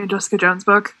about the new Jessica Jones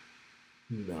book?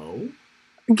 No.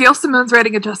 Gail Simone's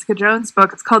writing a Jessica Jones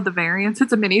book. It's called The Variants.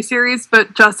 It's a miniseries,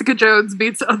 but Jessica Jones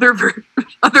meets other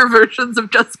versions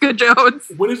of Jessica Jones.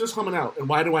 When is this coming out, and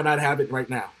why do I not have it right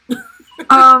now?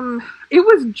 It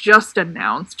was just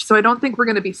announced, so I don't think we're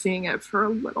going to be seeing it for a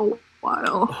little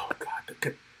while. Oh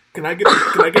God! Can I get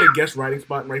a guest writing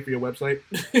spot and write for your website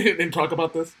and talk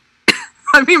about this?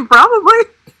 I mean, probably.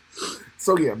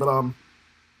 So yeah, but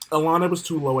Alana was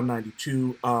too low at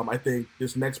 92. I think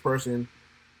this next person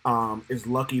is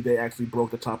lucky they actually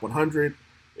broke the top 100,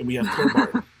 and we have Clint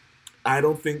Barton. I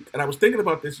don't think, and I was thinking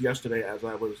about this yesterday as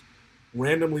I was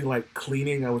randomly like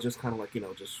cleaning. I was just kind of like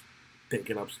just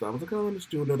thinking up stuff. I was like, oh, I'm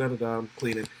just doing I'm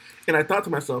cleaning, and I thought to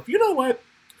myself, you know what?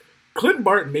 Clint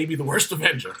Barton may be the worst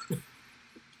Avenger.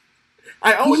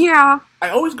 I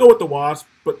always go with the Wasp,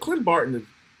 but Clint Barton is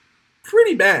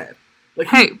pretty bad. Like,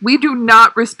 Hey, we do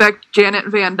not respect Janet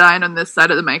Van Dyne on this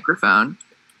side of the microphone.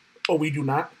 oh, we do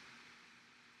not.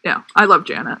 Yeah, I love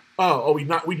Janet.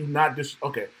 We do not.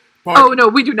 Okay. Oh no,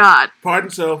 we do not.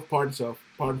 Pardon self. But no.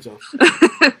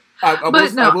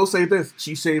 I will say this: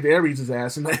 she saved Ares'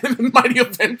 ass in the Mighty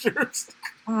Avengers.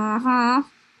 Mm-hmm.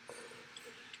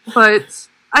 But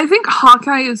I think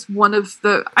Hawkeye is one of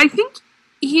the. I think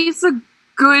he's a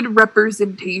good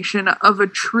representation of a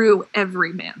true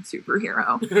everyman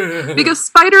superhero. Because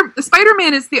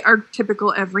Spider-Man is the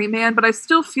archetypical everyman, but I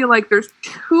still feel like there's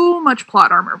too much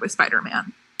plot armor with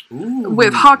Spider-Man. Ooh.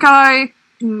 With Hawkeye,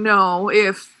 no.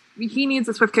 If he needs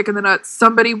a swift kick in the nuts,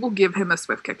 somebody will give him a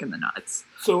swift kick in the nuts.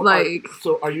 So,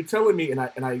 are you telling me? And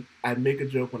I make a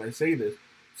joke when I say this.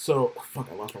 So, fuck,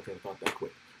 I lost my train of thought that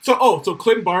quick. So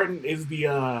Clint Barton is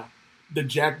the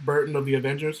Jack Burton of the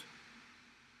Avengers.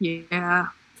 Yeah.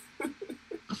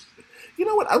 You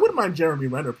know what? I wouldn't mind Jeremy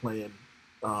Renner playing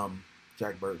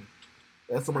Jack Burton.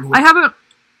 That's someone who I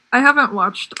haven't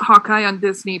watched Hawkeye on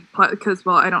Disney Plus because,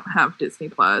 well, I don't have Disney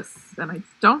Plus, and I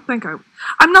don't think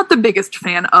I'm not the biggest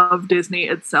fan of Disney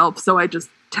itself, so I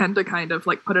just tend to kind of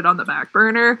like put it on the back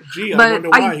burner. Gee, I wonder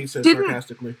why, he said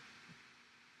sarcastically.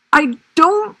 I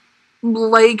don't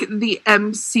like the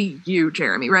MCU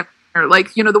Jeremy Renner,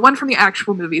 like, you know, the one from the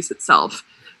actual movies itself.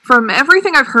 From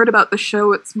everything I've heard about the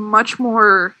show, it's much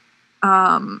more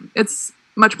akin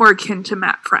to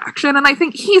Matt Fraction, and I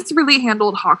think he's really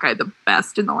handled Hawkeye the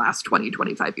best in the last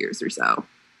 20-25 years or so.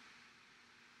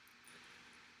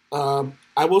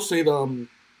 I will say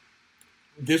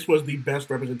this was the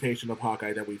best representation of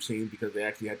Hawkeye that we've seen because they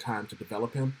actually had time to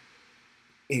develop him.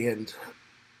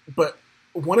 But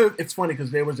it's funny because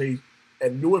there was a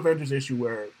New Avengers issue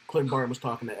where Clint Barton was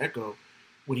talking to Echo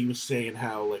when he was saying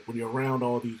how, like, when you're around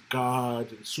all these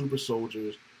gods and super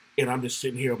soldiers and I'm just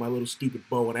sitting here with my little stupid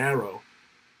bow and arrow,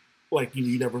 like,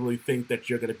 you never really think that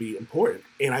you're going to be important.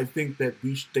 And I think that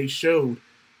they showed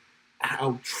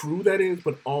how true that is,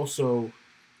 but also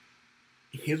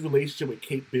his relationship with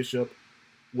Kate Bishop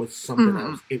was something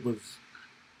else.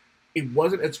 It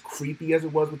wasn't as creepy as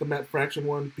it was with the Matt Fraction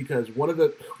one, because one of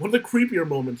the creepier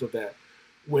moments of that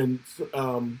when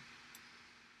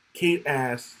Kate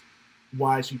asked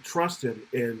why she trusts him,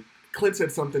 and Clint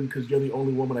said something, because you're the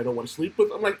only woman I don't want to sleep with.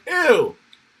 I'm like, ew.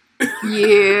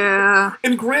 Yeah.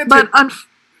 And granted, but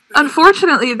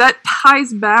unfortunately, that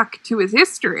ties back to his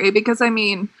history, because, I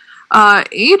mean,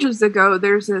 ages ago,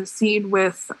 there's a scene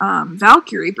with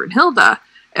Valkyrie Brunhilde,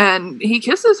 and he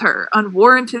kisses her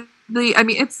unwarrantedly. I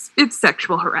mean, it's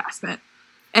sexual harassment.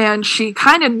 And she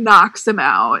kind of knocks him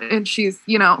out, and she's,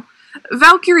 you know,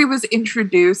 Valkyrie was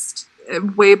introduced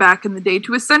way back in the day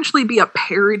to essentially be a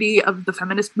parody of the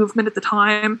feminist movement at the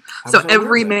time. So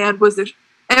every man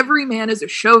is a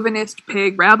chauvinist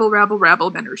pig, rabble, rabble, rabble,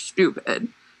 men are stupid.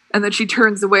 And then she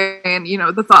turns away and, you know,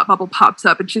 the thought bubble pops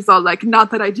up and she's all like,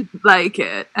 not that I didn't like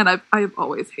it. And I've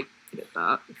always hated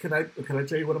that. Can I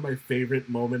tell you one of my favorite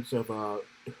moments of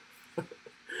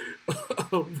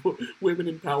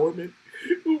women empowerment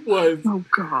was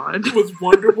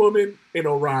Wonder Woman and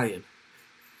Orion.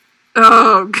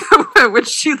 Oh, God, when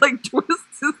she, like,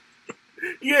 twists his...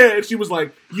 Yeah, and she was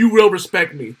like, you will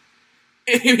respect me.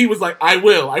 And he was like, I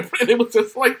will. And it was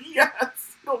just like,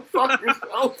 yes, go fuck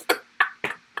yourself.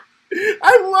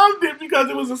 I loved it because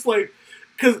it was just like,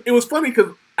 because it was funny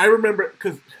because I remember,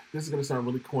 because this is going to sound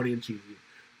really corny and cheesy,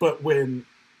 but when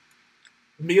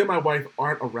me and my wife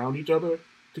aren't around each other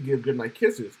to give goodnight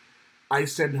kisses, I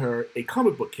send her a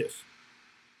comic book kiss.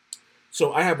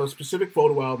 So I have a specific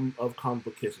photo album of comic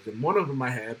book kisses, and one of them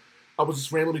I was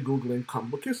just randomly Googling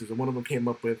comic book kisses, and one of them came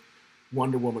up with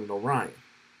Wonder Woman and Orion.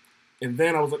 And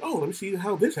then I was like, oh, let me see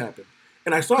how this happened.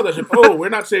 And I saw that and said, oh, we're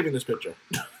not saving this picture.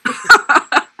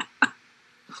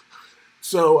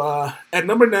 So at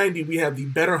number 90, we have the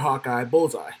better Hawkeye,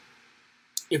 Bullseye.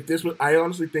 I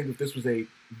honestly think if this was a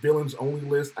villains only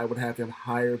list, I would have him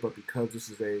higher, but because this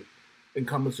is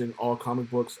encompassing all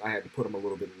comic books, I had to put him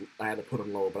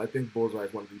low. But I think Bullseye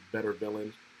is one of the better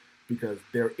villains because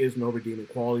there is no redeeming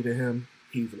quality to him.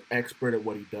 He's an expert at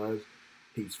what he does.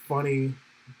 He's funny.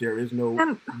 There is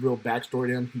no real backstory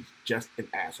to him. He's just an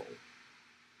asshole.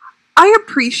 I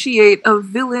appreciate a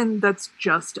villain that's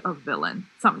just a villain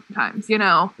sometimes, you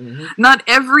know? Mm-hmm. Not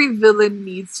every villain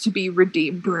needs to be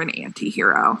redeemed or an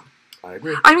anti-hero. I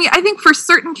agree. I mean, I think for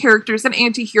certain characters, an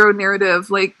anti-hero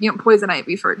narrative, like, you know, Poison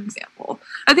Ivy, for example,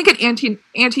 I think an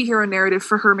anti-hero narrative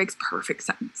for her makes perfect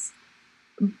sense.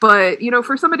 But, you know,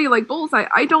 for somebody like Bullseye,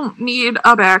 I don't need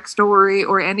a backstory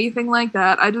or anything like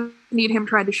that. I just need him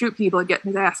trying to shoot people and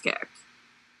getting his ass kicked.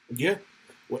 Yeah.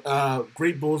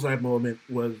 Great Bullseye moment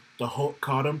was the Hulk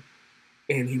caught him,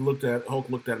 And Hulk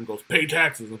looked at him and goes, pay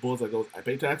taxes. And Bullseye goes, I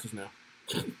pay taxes now.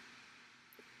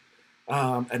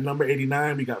 At number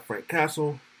 89, we got Frank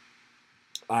Castle.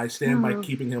 I stand by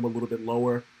keeping him a little bit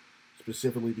lower,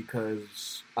 specifically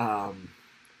because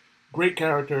great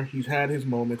character. He's had his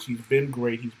moments. He's been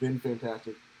great. He's been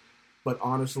fantastic. But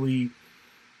honestly,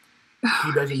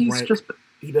 he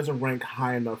doesn't rank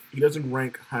high enough. He doesn't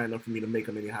rank high enough for me to make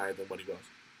him any higher than what he was.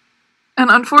 And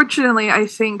unfortunately, I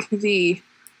think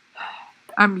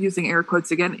I'm using air quotes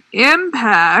again,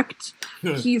 impact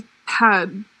he's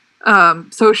had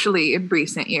socially in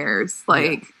recent years.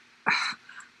 Like,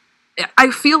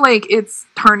 I feel like it's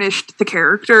tarnished the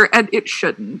character, and it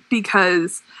shouldn't,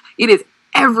 because it is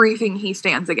everything he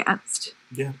stands against.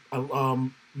 Yeah.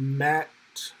 Matt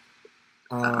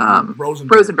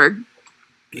Rosenberg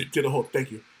did a whole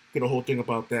thing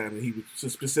about that, and he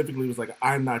was specifically was like,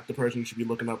 I'm not the person you should be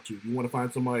looking up to. You want to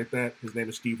find somebody like that? His name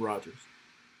is Steve Rogers.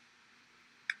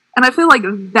 And I feel like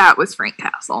that was Frank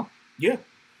Castle. Yeah,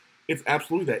 it's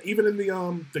absolutely that. Even in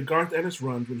the Garth Ennis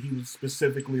runs, when he was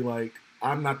specifically like,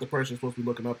 I'm not the person you're supposed to be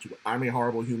looking up to. I'm a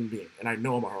horrible human being, and I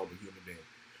know I'm a horrible human being.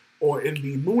 Or in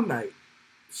the Moon Knight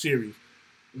series,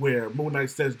 where Moon Knight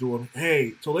says to him,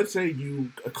 hey, so let's say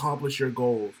you accomplish your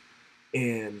goals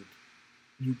and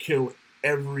you kill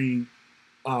every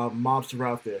mobster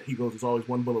out there. He goes, there's always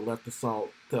one bullet left to settle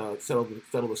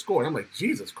the score. And I'm like,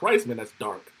 Jesus Christ, man, that's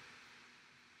dark.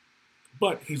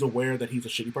 But he's aware that he's a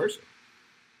shitty person.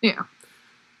 Yeah.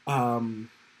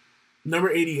 Number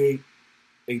 88,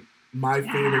 my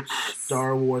favorite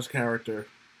Star Wars character,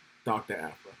 Dr.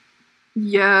 Aphra.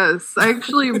 Yes, I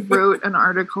actually wrote an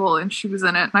article and she was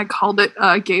in it, and I called it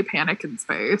 "Gay Panic in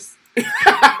Space."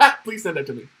 Please send that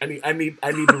to me. I need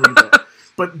to read that.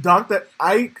 But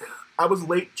I was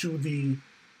late to the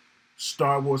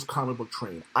Star Wars comic book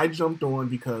train. I jumped on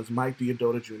because Mike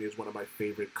Deodato Jr. is one of my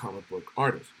favorite comic book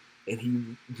artists, and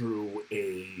he drew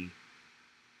a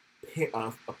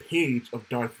page of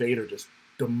Darth Vader just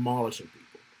demolishing people.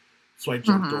 So I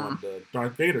jumped on the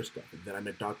Darth Vader stuff, and then I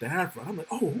met Dr. Aphra. I'm like,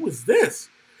 oh, who is this?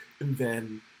 And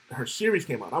then her series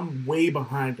came out. I'm way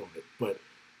behind on it, but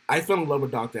I fell in love with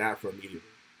Dr. Aphra immediately.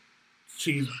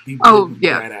 She's the biggest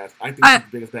badass. I think she's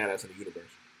the biggest badass in the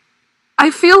universe. I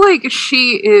feel like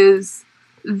she is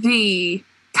the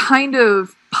kind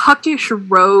of puckish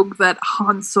rogue that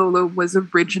Han Solo was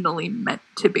originally meant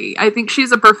to be. I think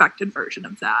she's a perfected version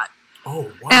of that.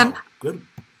 Oh, wow. And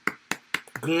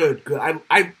Good.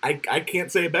 I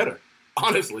can't say it better,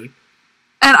 honestly.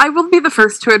 And I will be the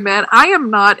first to admit, I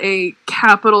am not a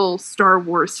capital Star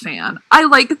Wars fan. I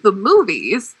like the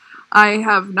movies. I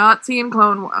have not seen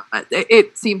Clone Wars.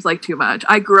 It seems like too much.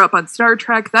 I grew up on Star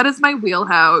Trek. That is my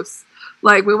wheelhouse.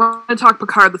 Like, we want to talk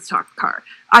Picard, let's talk Picard.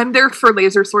 I'm there for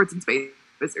laser swords and space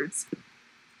wizards.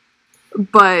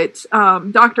 But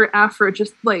Dr. Aphra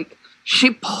just, like,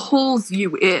 she pulls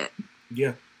you in.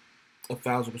 Yeah,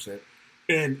 1,000%.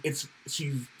 And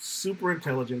she's super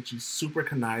intelligent. She's super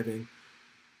conniving,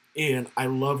 and I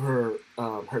love her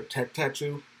tech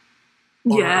tattoo.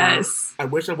 Yes. I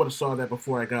wish I would have saw that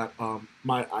before I got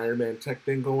my Iron Man tech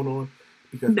thing going on,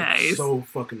 because it's so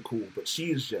fucking cool. But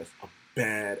she is just a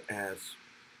badass.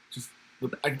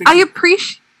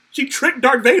 She tricked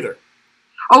Darth Vader.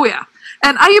 Oh yeah,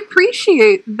 and I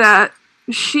appreciate that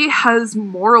she has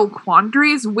moral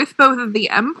quandaries with both the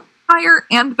Empire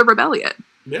and the Rebellion.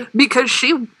 Yeah. Because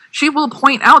she will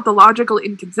point out the logical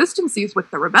inconsistencies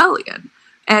with the Rebellion.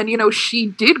 And, she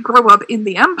did grow up in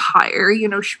the Empire, she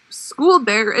was schooled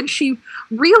there, and she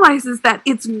realizes that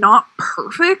it's not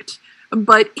perfect,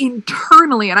 but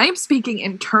internally, and I am speaking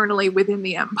internally within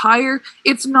the Empire,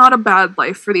 it's not a bad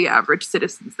life for the average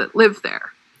citizens that live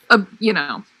there.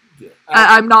 Yeah.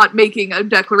 I'm not making a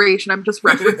declaration, I'm just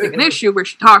referencing an issue where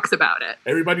she talks about it.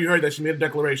 Everybody heard that she made a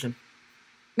declaration.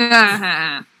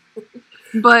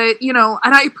 But,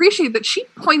 and I appreciate that she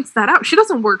points that out. She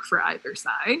doesn't work for either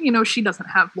side. She doesn't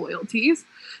have loyalties.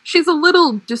 She's a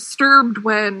little disturbed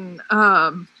when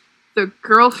the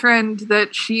girlfriend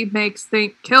that she makes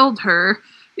think killed her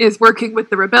is working with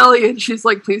the Rebellion. She's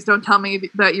like, please don't tell me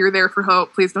that you're there for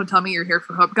Hope. Please don't tell me you're here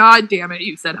for Hope. God damn it,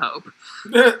 you said Hope.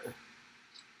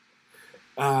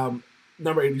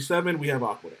 Number 87, we have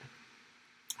Aquaman.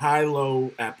 High,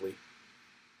 low, aptly.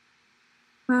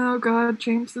 Oh god,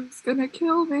 James is gonna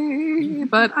kill me.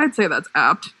 But I'd say that's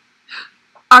apt.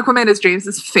 Aquaman is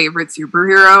James's favorite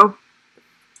superhero.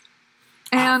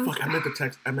 And I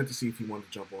meant to see if he wanted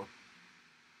to jump on.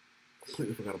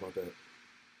 Completely forgot about that.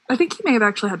 I think he may have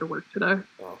actually had to work today.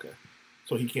 Oh, okay.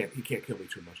 So he can't kill me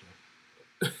too much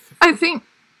now.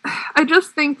 I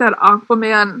just think that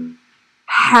Aquaman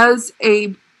has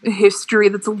a history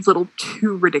that's a little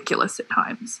too ridiculous at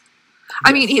times.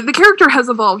 I mean, the character has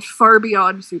evolved far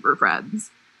beyond Super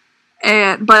Friends.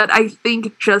 But I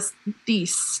think just the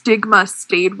stigma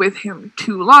stayed with him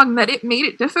too long that it made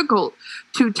it difficult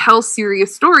to tell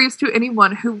serious stories to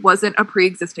anyone who wasn't a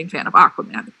pre-existing fan of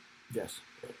Aquaman. Yes.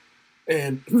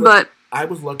 And I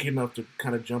was lucky enough to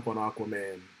kind of jump on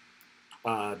Aquaman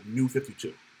New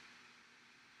 52.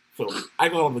 So I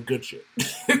got all the good shit.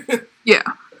 Yeah.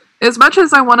 As much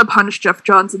as I want to punch Jeff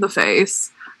Johns in the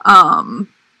face,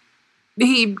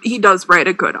 he does write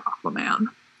a good Aquaman.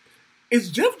 Is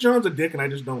Jeff Johns a dick and I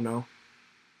just don't know?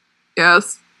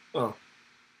 Yes. Oh.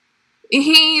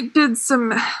 He did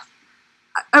some...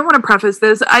 I want to preface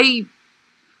this. I'm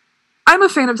a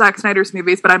fan of Zack Snyder's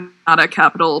movies, but I'm not a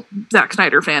capital Zack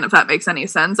Snyder fan, if that makes any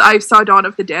sense. I saw Dawn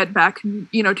of the Dead back in,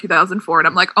 2004, and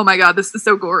I'm like, oh my god, this is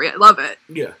so gory. I love it.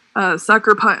 Yeah.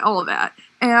 Sucker Punch, all of that.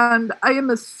 And I am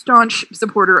a staunch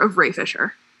supporter of Ray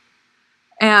Fisher.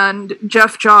 And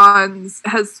Jeff Johns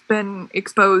has been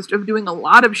exposed of doing a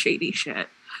lot of shady shit.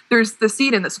 There's the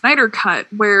scene in the Snyder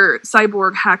Cut where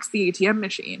Cyborg hacks the ATM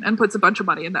machine and puts a bunch of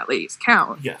money in that lady's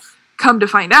account. Yes. Come to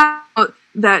find out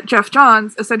that Jeff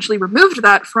Johns essentially removed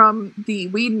that from the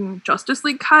Whedon Justice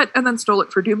League cut and then stole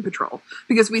it for Doom Patrol.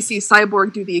 Because we see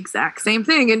Cyborg do the exact same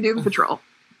thing in Doom Patrol.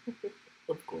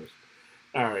 Of course.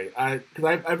 All right.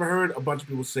 Because I've heard a bunch of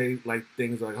people say like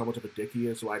things like how much of a dick he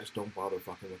is, so I just don't bother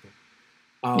fucking with him.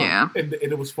 Yeah. And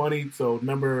it was funny. So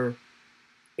number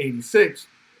 86,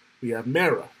 we have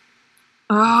Mera.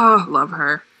 Oh, love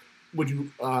her. What do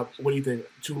you think?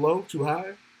 Too low? Too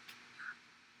high?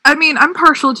 I mean, I'm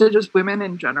partial to just women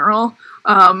in general.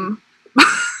 But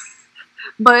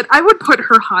I would put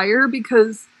her higher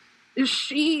because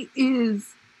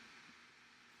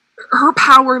her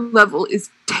power level is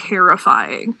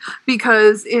terrifying.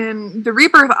 Because in the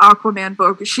Rebirth Aquaman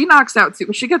book, she knocks out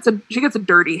she gets a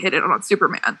dirty hit on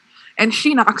Superman, and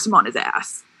she knocks him on his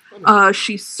ass.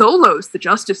 She solos the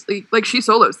Justice League.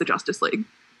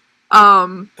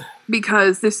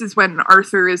 Because this is when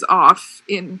Arthur is off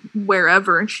in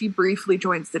wherever, and she briefly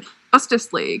joins the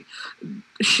Justice League.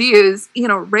 She is in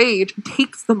a rage,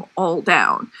 takes them all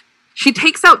down. She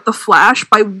takes out the Flash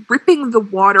by ripping the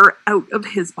water out of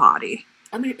his body.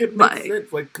 I mean, it makes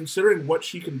sense, like, considering what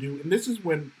she can do. And this is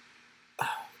when...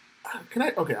 I'm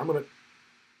gonna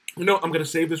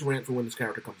save this rant for when this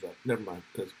character comes up. Never mind,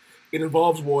 because it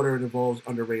involves water, it involves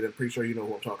underrated. I'm pretty sure you know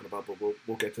who I'm talking about, but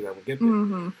we'll get to that. We'll get there.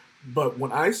 Mm-hmm. But when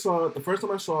the first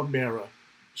time I saw Mera,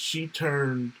 she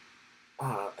turned...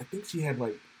 I think she had,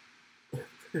 like...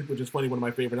 which is funny, one of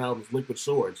my favorite albums, Liquid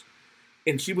Swords.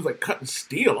 And she was, like, cutting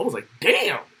steel. I was like,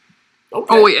 damn! Okay.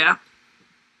 Oh, yeah.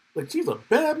 Like, she's a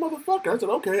bad motherfucker. I said,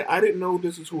 okay, I didn't know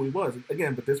this is who he was.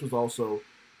 Again, but this was also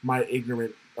my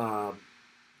ignorant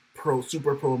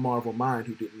super pro Marvel mind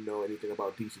who didn't know anything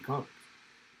about DC Comics.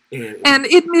 And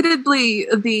admittedly,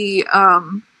 the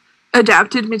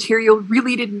adapted material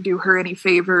really didn't do her any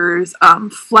favors.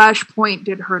 Flashpoint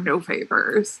did her no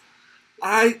favors.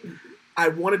 I'm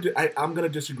going to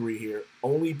disagree here,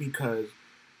 only because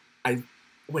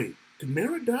wait, did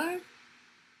Mera die?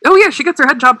 Oh yeah, she gets her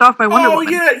head chopped off by Wonder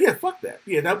Woman. Oh yeah, fuck that.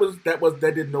 Yeah,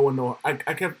 that did no one know.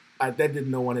 That did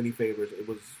no one any favors.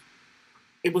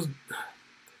 It was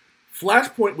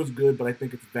Flashpoint was good, but I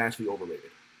think it's vastly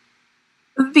overrated.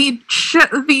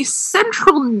 The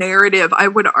central narrative, I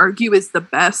would argue, is the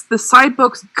best. The side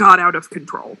books got out of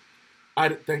control.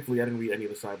 Thankfully, I didn't read any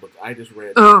of the side books. I just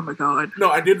read... Oh, my God.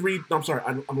 No, I did read... I'm sorry,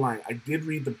 I'm lying. I did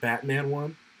read the Batman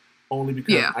one, only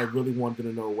because I really wanted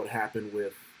to know what happened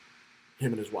with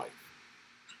him and his wife.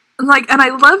 And I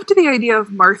loved the idea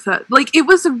of Martha. Like, it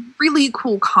was a really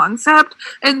cool concept,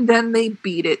 and then they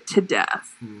beat it to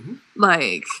death. Mm-hmm.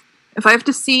 Like, if I have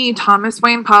to see Thomas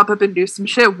Wayne pop up and do some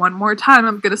shit one more time,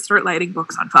 I'm going to start lighting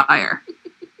books on fire.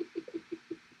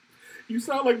 You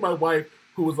sound like my wife,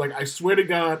 who was like, I swear to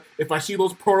God, if I see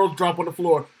those pearls drop on the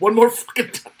floor one more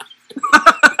fucking time.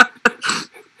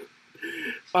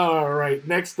 All right,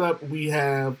 next up we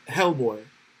have Hellboy.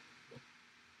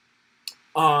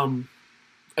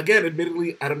 Again,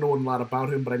 admittedly, I don't know a lot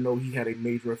about him, but I know he had a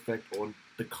major effect on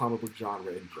the comic book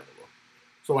genre in general.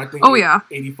 So I think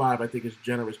 85, I think, is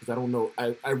generous, because I don't know.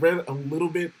 I read a little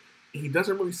bit. He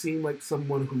doesn't really seem like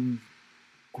someone who's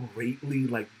greatly,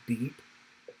 like, deep.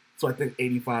 So I think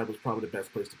 85 was probably the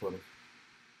best place to put him.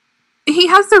 He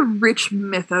has a rich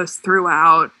mythos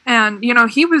throughout, and,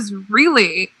 he was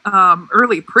really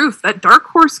early proof that Dark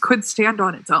Horse could stand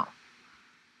on its own.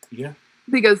 Yeah.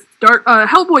 Because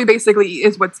Hellboy basically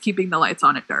is what's keeping the lights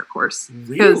on at Dark Horse.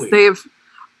 Really?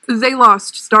 Because they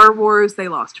lost Star Wars, they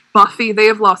lost Buffy, they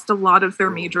have lost a lot of their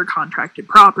major contracted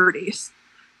properties.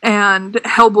 And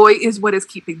Hellboy is what is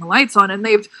keeping the lights on. And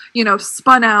they've,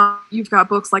 spun out, you've got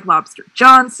books like Lobster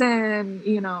Johnson,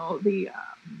 the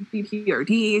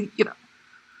BPRD,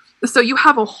 So you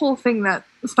have a whole thing that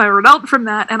spiraled out from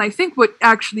that. And I think what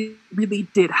actually really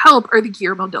did help are the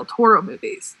Guillermo del Toro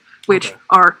movies, which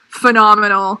are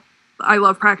phenomenal. I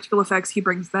love practical effects. He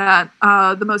brings that.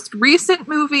 The most recent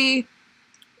movie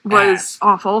was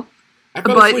awful.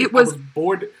 But it was... I was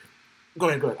bored. Go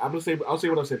ahead. I'll say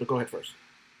what I'll say, but go ahead first.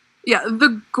 Yeah,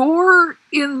 the gore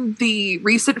in the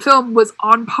recent film was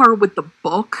on par with the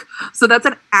book. So that's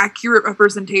an accurate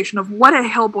representation of what a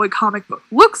Hellboy comic book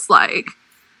looks like.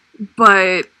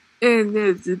 But they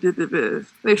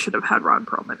should have had Ron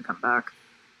Perlman come back.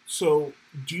 So,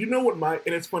 do you know what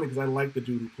and it's funny because I like the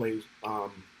dude who plays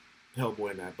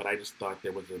Hellboy in that, but I just thought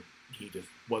he just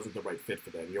wasn't the right fit for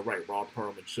that. And you're right, Ron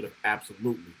Perlman should have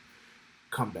absolutely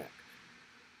come back.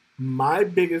 My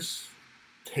biggest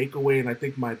takeaway, and I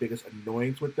think my biggest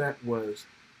annoyance with that was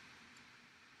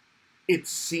it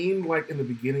seemed like in the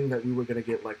beginning that we were going to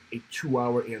get like a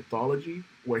 2-hour anthology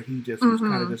where he just was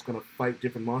kind of just going to fight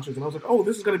different monsters. And I was like, oh,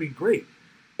 this is going to be great.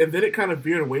 And then it kind of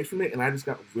veered away from it, and I just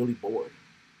got really bored.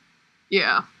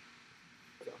 Yeah.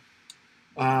 So,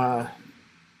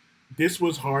 this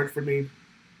was hard for me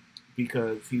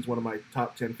because he's one of my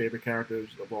top 10 favorite characters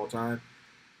of all time.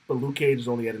 But Luke Cage is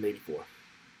only at an 84.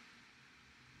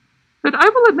 But I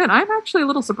will admit, I'm actually a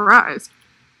little surprised.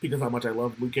 Because how much I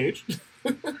love Luke Cage?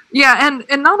 Yeah, and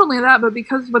not only that, but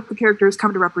because what the character has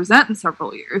come to represent in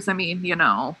several years. I mean, he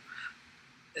has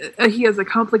a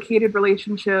complicated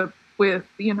relationship with,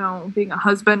 being a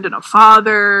husband and a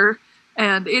father.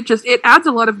 And it adds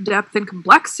a lot of depth and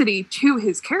complexity to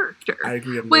his character. I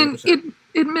agree 100%. When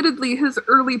admittedly, his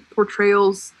early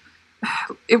portrayals,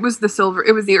 it was the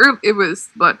 70s.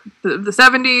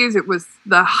 It was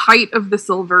the height of the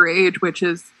Silver Age, which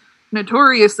is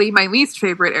notoriously my least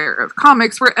favorite era of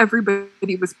comics, where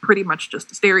everybody was pretty much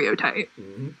just a stereotype.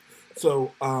 Mm-hmm.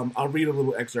 So I'll read a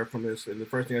little excerpt from this. And the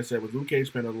first thing I said was, Luke Cage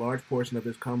spent a large portion of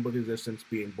his comic book existence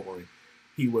being boring.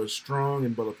 He was strong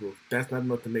and bulletproof. That's not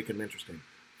enough to make him interesting.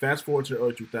 Fast forward to the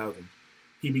early 2000s.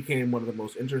 He became one of the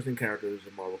most interesting characters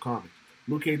in Marvel Comics.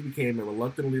 Luke Cage became a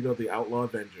reluctant leader of the Outlaw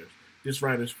Avengers, this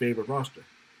writer's favorite roster.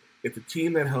 It's a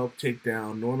team that helped take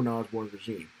down Norman Osborn's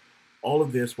regime. All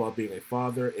of this while being a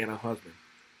father and a husband.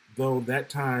 Though that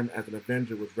time as an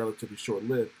Avenger was relatively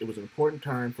short-lived, it was an important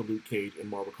time for Luke Cage and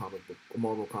Marvel Comics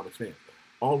fans.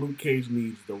 All Luke Cage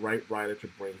needs is the right writer to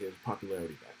bring his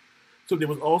popularity back. So there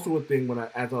was also a thing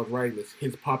as I was writing this,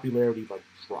 his popularity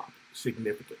dropped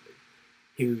significantly.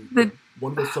 The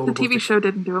TV show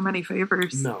didn't do him any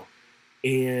favors. No,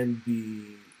 and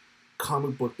the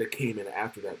comic book that came in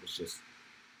after that was just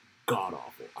god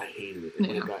awful. I hated it.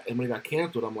 And when it got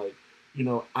canceled, I'm like,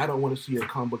 I don't want to see a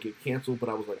comic book get canceled, but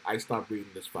I was like, I stopped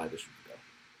reading this 5 issues ago.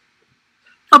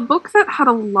 A book that had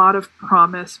a lot of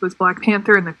promise was Black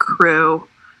Panther and the Crew.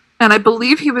 And I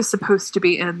believe he was supposed to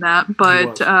be in that,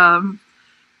 but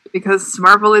because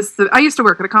Marvel is I used to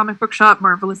work at a comic book shop.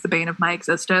 Marvel is the bane of my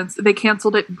existence. They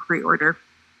canceled it in pre-order.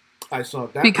 I saw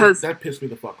that because that pissed me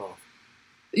the fuck off.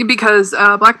 Because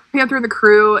Black Panther and the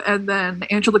Crew and then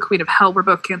Angela Queen of Hell were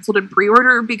both canceled in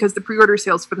pre-order because the pre-order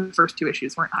sales for the first 2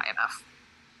 issues weren't high enough.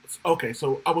 Okay,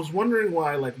 so I was wondering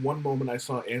why, one moment I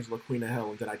saw Angela Queen of Hell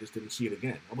and then I just didn't see it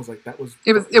again. I was like, that was...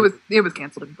 It was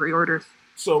canceled in pre-order.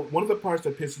 So one of the parts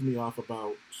that pisses me off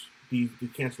about the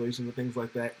cancellations and things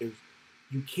like that is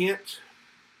you can't...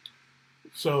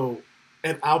 So,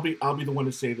 and I'll be the one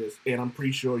to say this, and I'm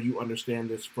pretty sure you understand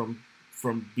this from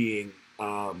being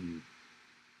a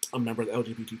member of the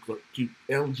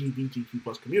LGBTQ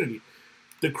plus community.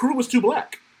 The Crew was too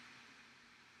black.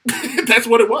 That's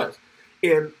what it was.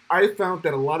 And I found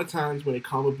that a lot of times when a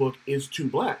comic book is too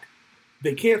black,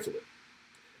 they cancel it.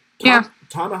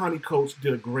 Ta-Nehisi Coates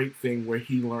did a great thing where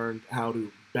he learned how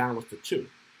to balance the two.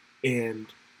 And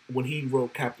when he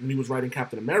was writing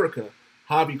Captain America,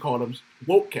 Javi called him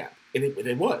woke Cap, and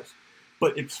it was.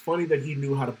 But it's funny that he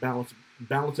knew how to balance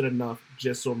it enough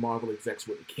just so Marvel execs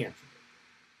wouldn't cancel it.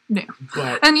 Yeah.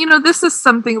 And, this is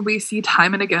something we see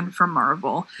time and again from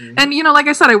Marvel. Mm-hmm. And, like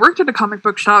I said, I worked at a comic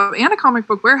book shop and a comic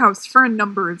book warehouse for a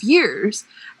number of years.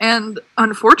 And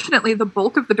unfortunately, the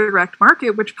bulk of the direct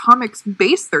market, which comics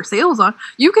base their sales on,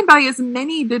 you can buy as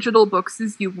many digital books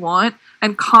as you want,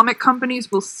 and comic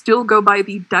companies will still go by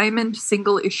the Diamond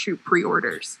single-issue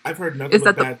pre-orders. I've heard nothing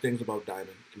but bad things about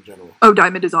Diamond in general. Oh,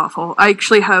 Diamond is awful. I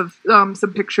actually have some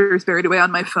pictures buried away on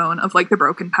my phone of, the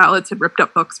broken pallets and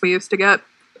ripped-up books we used to get.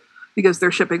 Because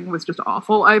their shipping was just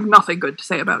awful. I have nothing good to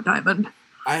say about Diamond.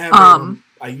 I have.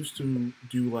 I used to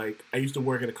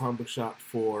work at a comic book shop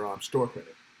for Store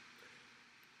Credit,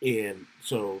 And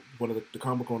so one of the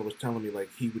comic owner was telling me like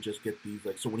he would just get these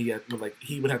like so when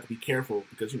he would have to be careful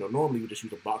because normally you would just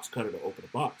use a box cutter to open a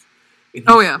box. And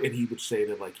and he would say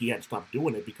that like he had to stop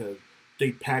doing it because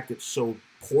they packed it so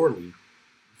poorly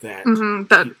that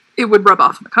it would rub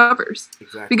off on the covers.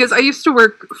 Exactly. Because I used to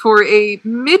work for a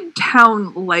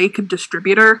Midtown like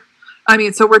distributor. I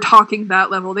mean, so we're talking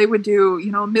that level. They would do,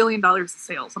 $1 million of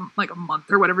sales in like a month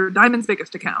or whatever, Diamond's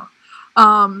biggest account.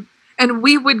 And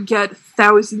we would get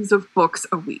thousands of books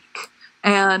a week.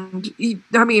 And,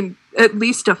 I mean, at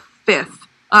least a fifth,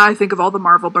 I think, of all the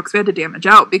Marvel books we had to damage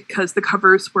out because the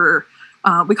covers were,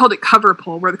 we called it cover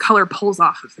pull, where the color pulls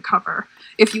off of the cover.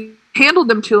 If you handled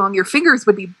them too long, your fingers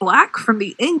would be black from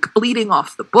the ink bleeding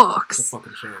off the books. That's a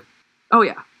fucking shame. Oh,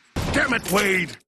 yeah. Damn it, Wade!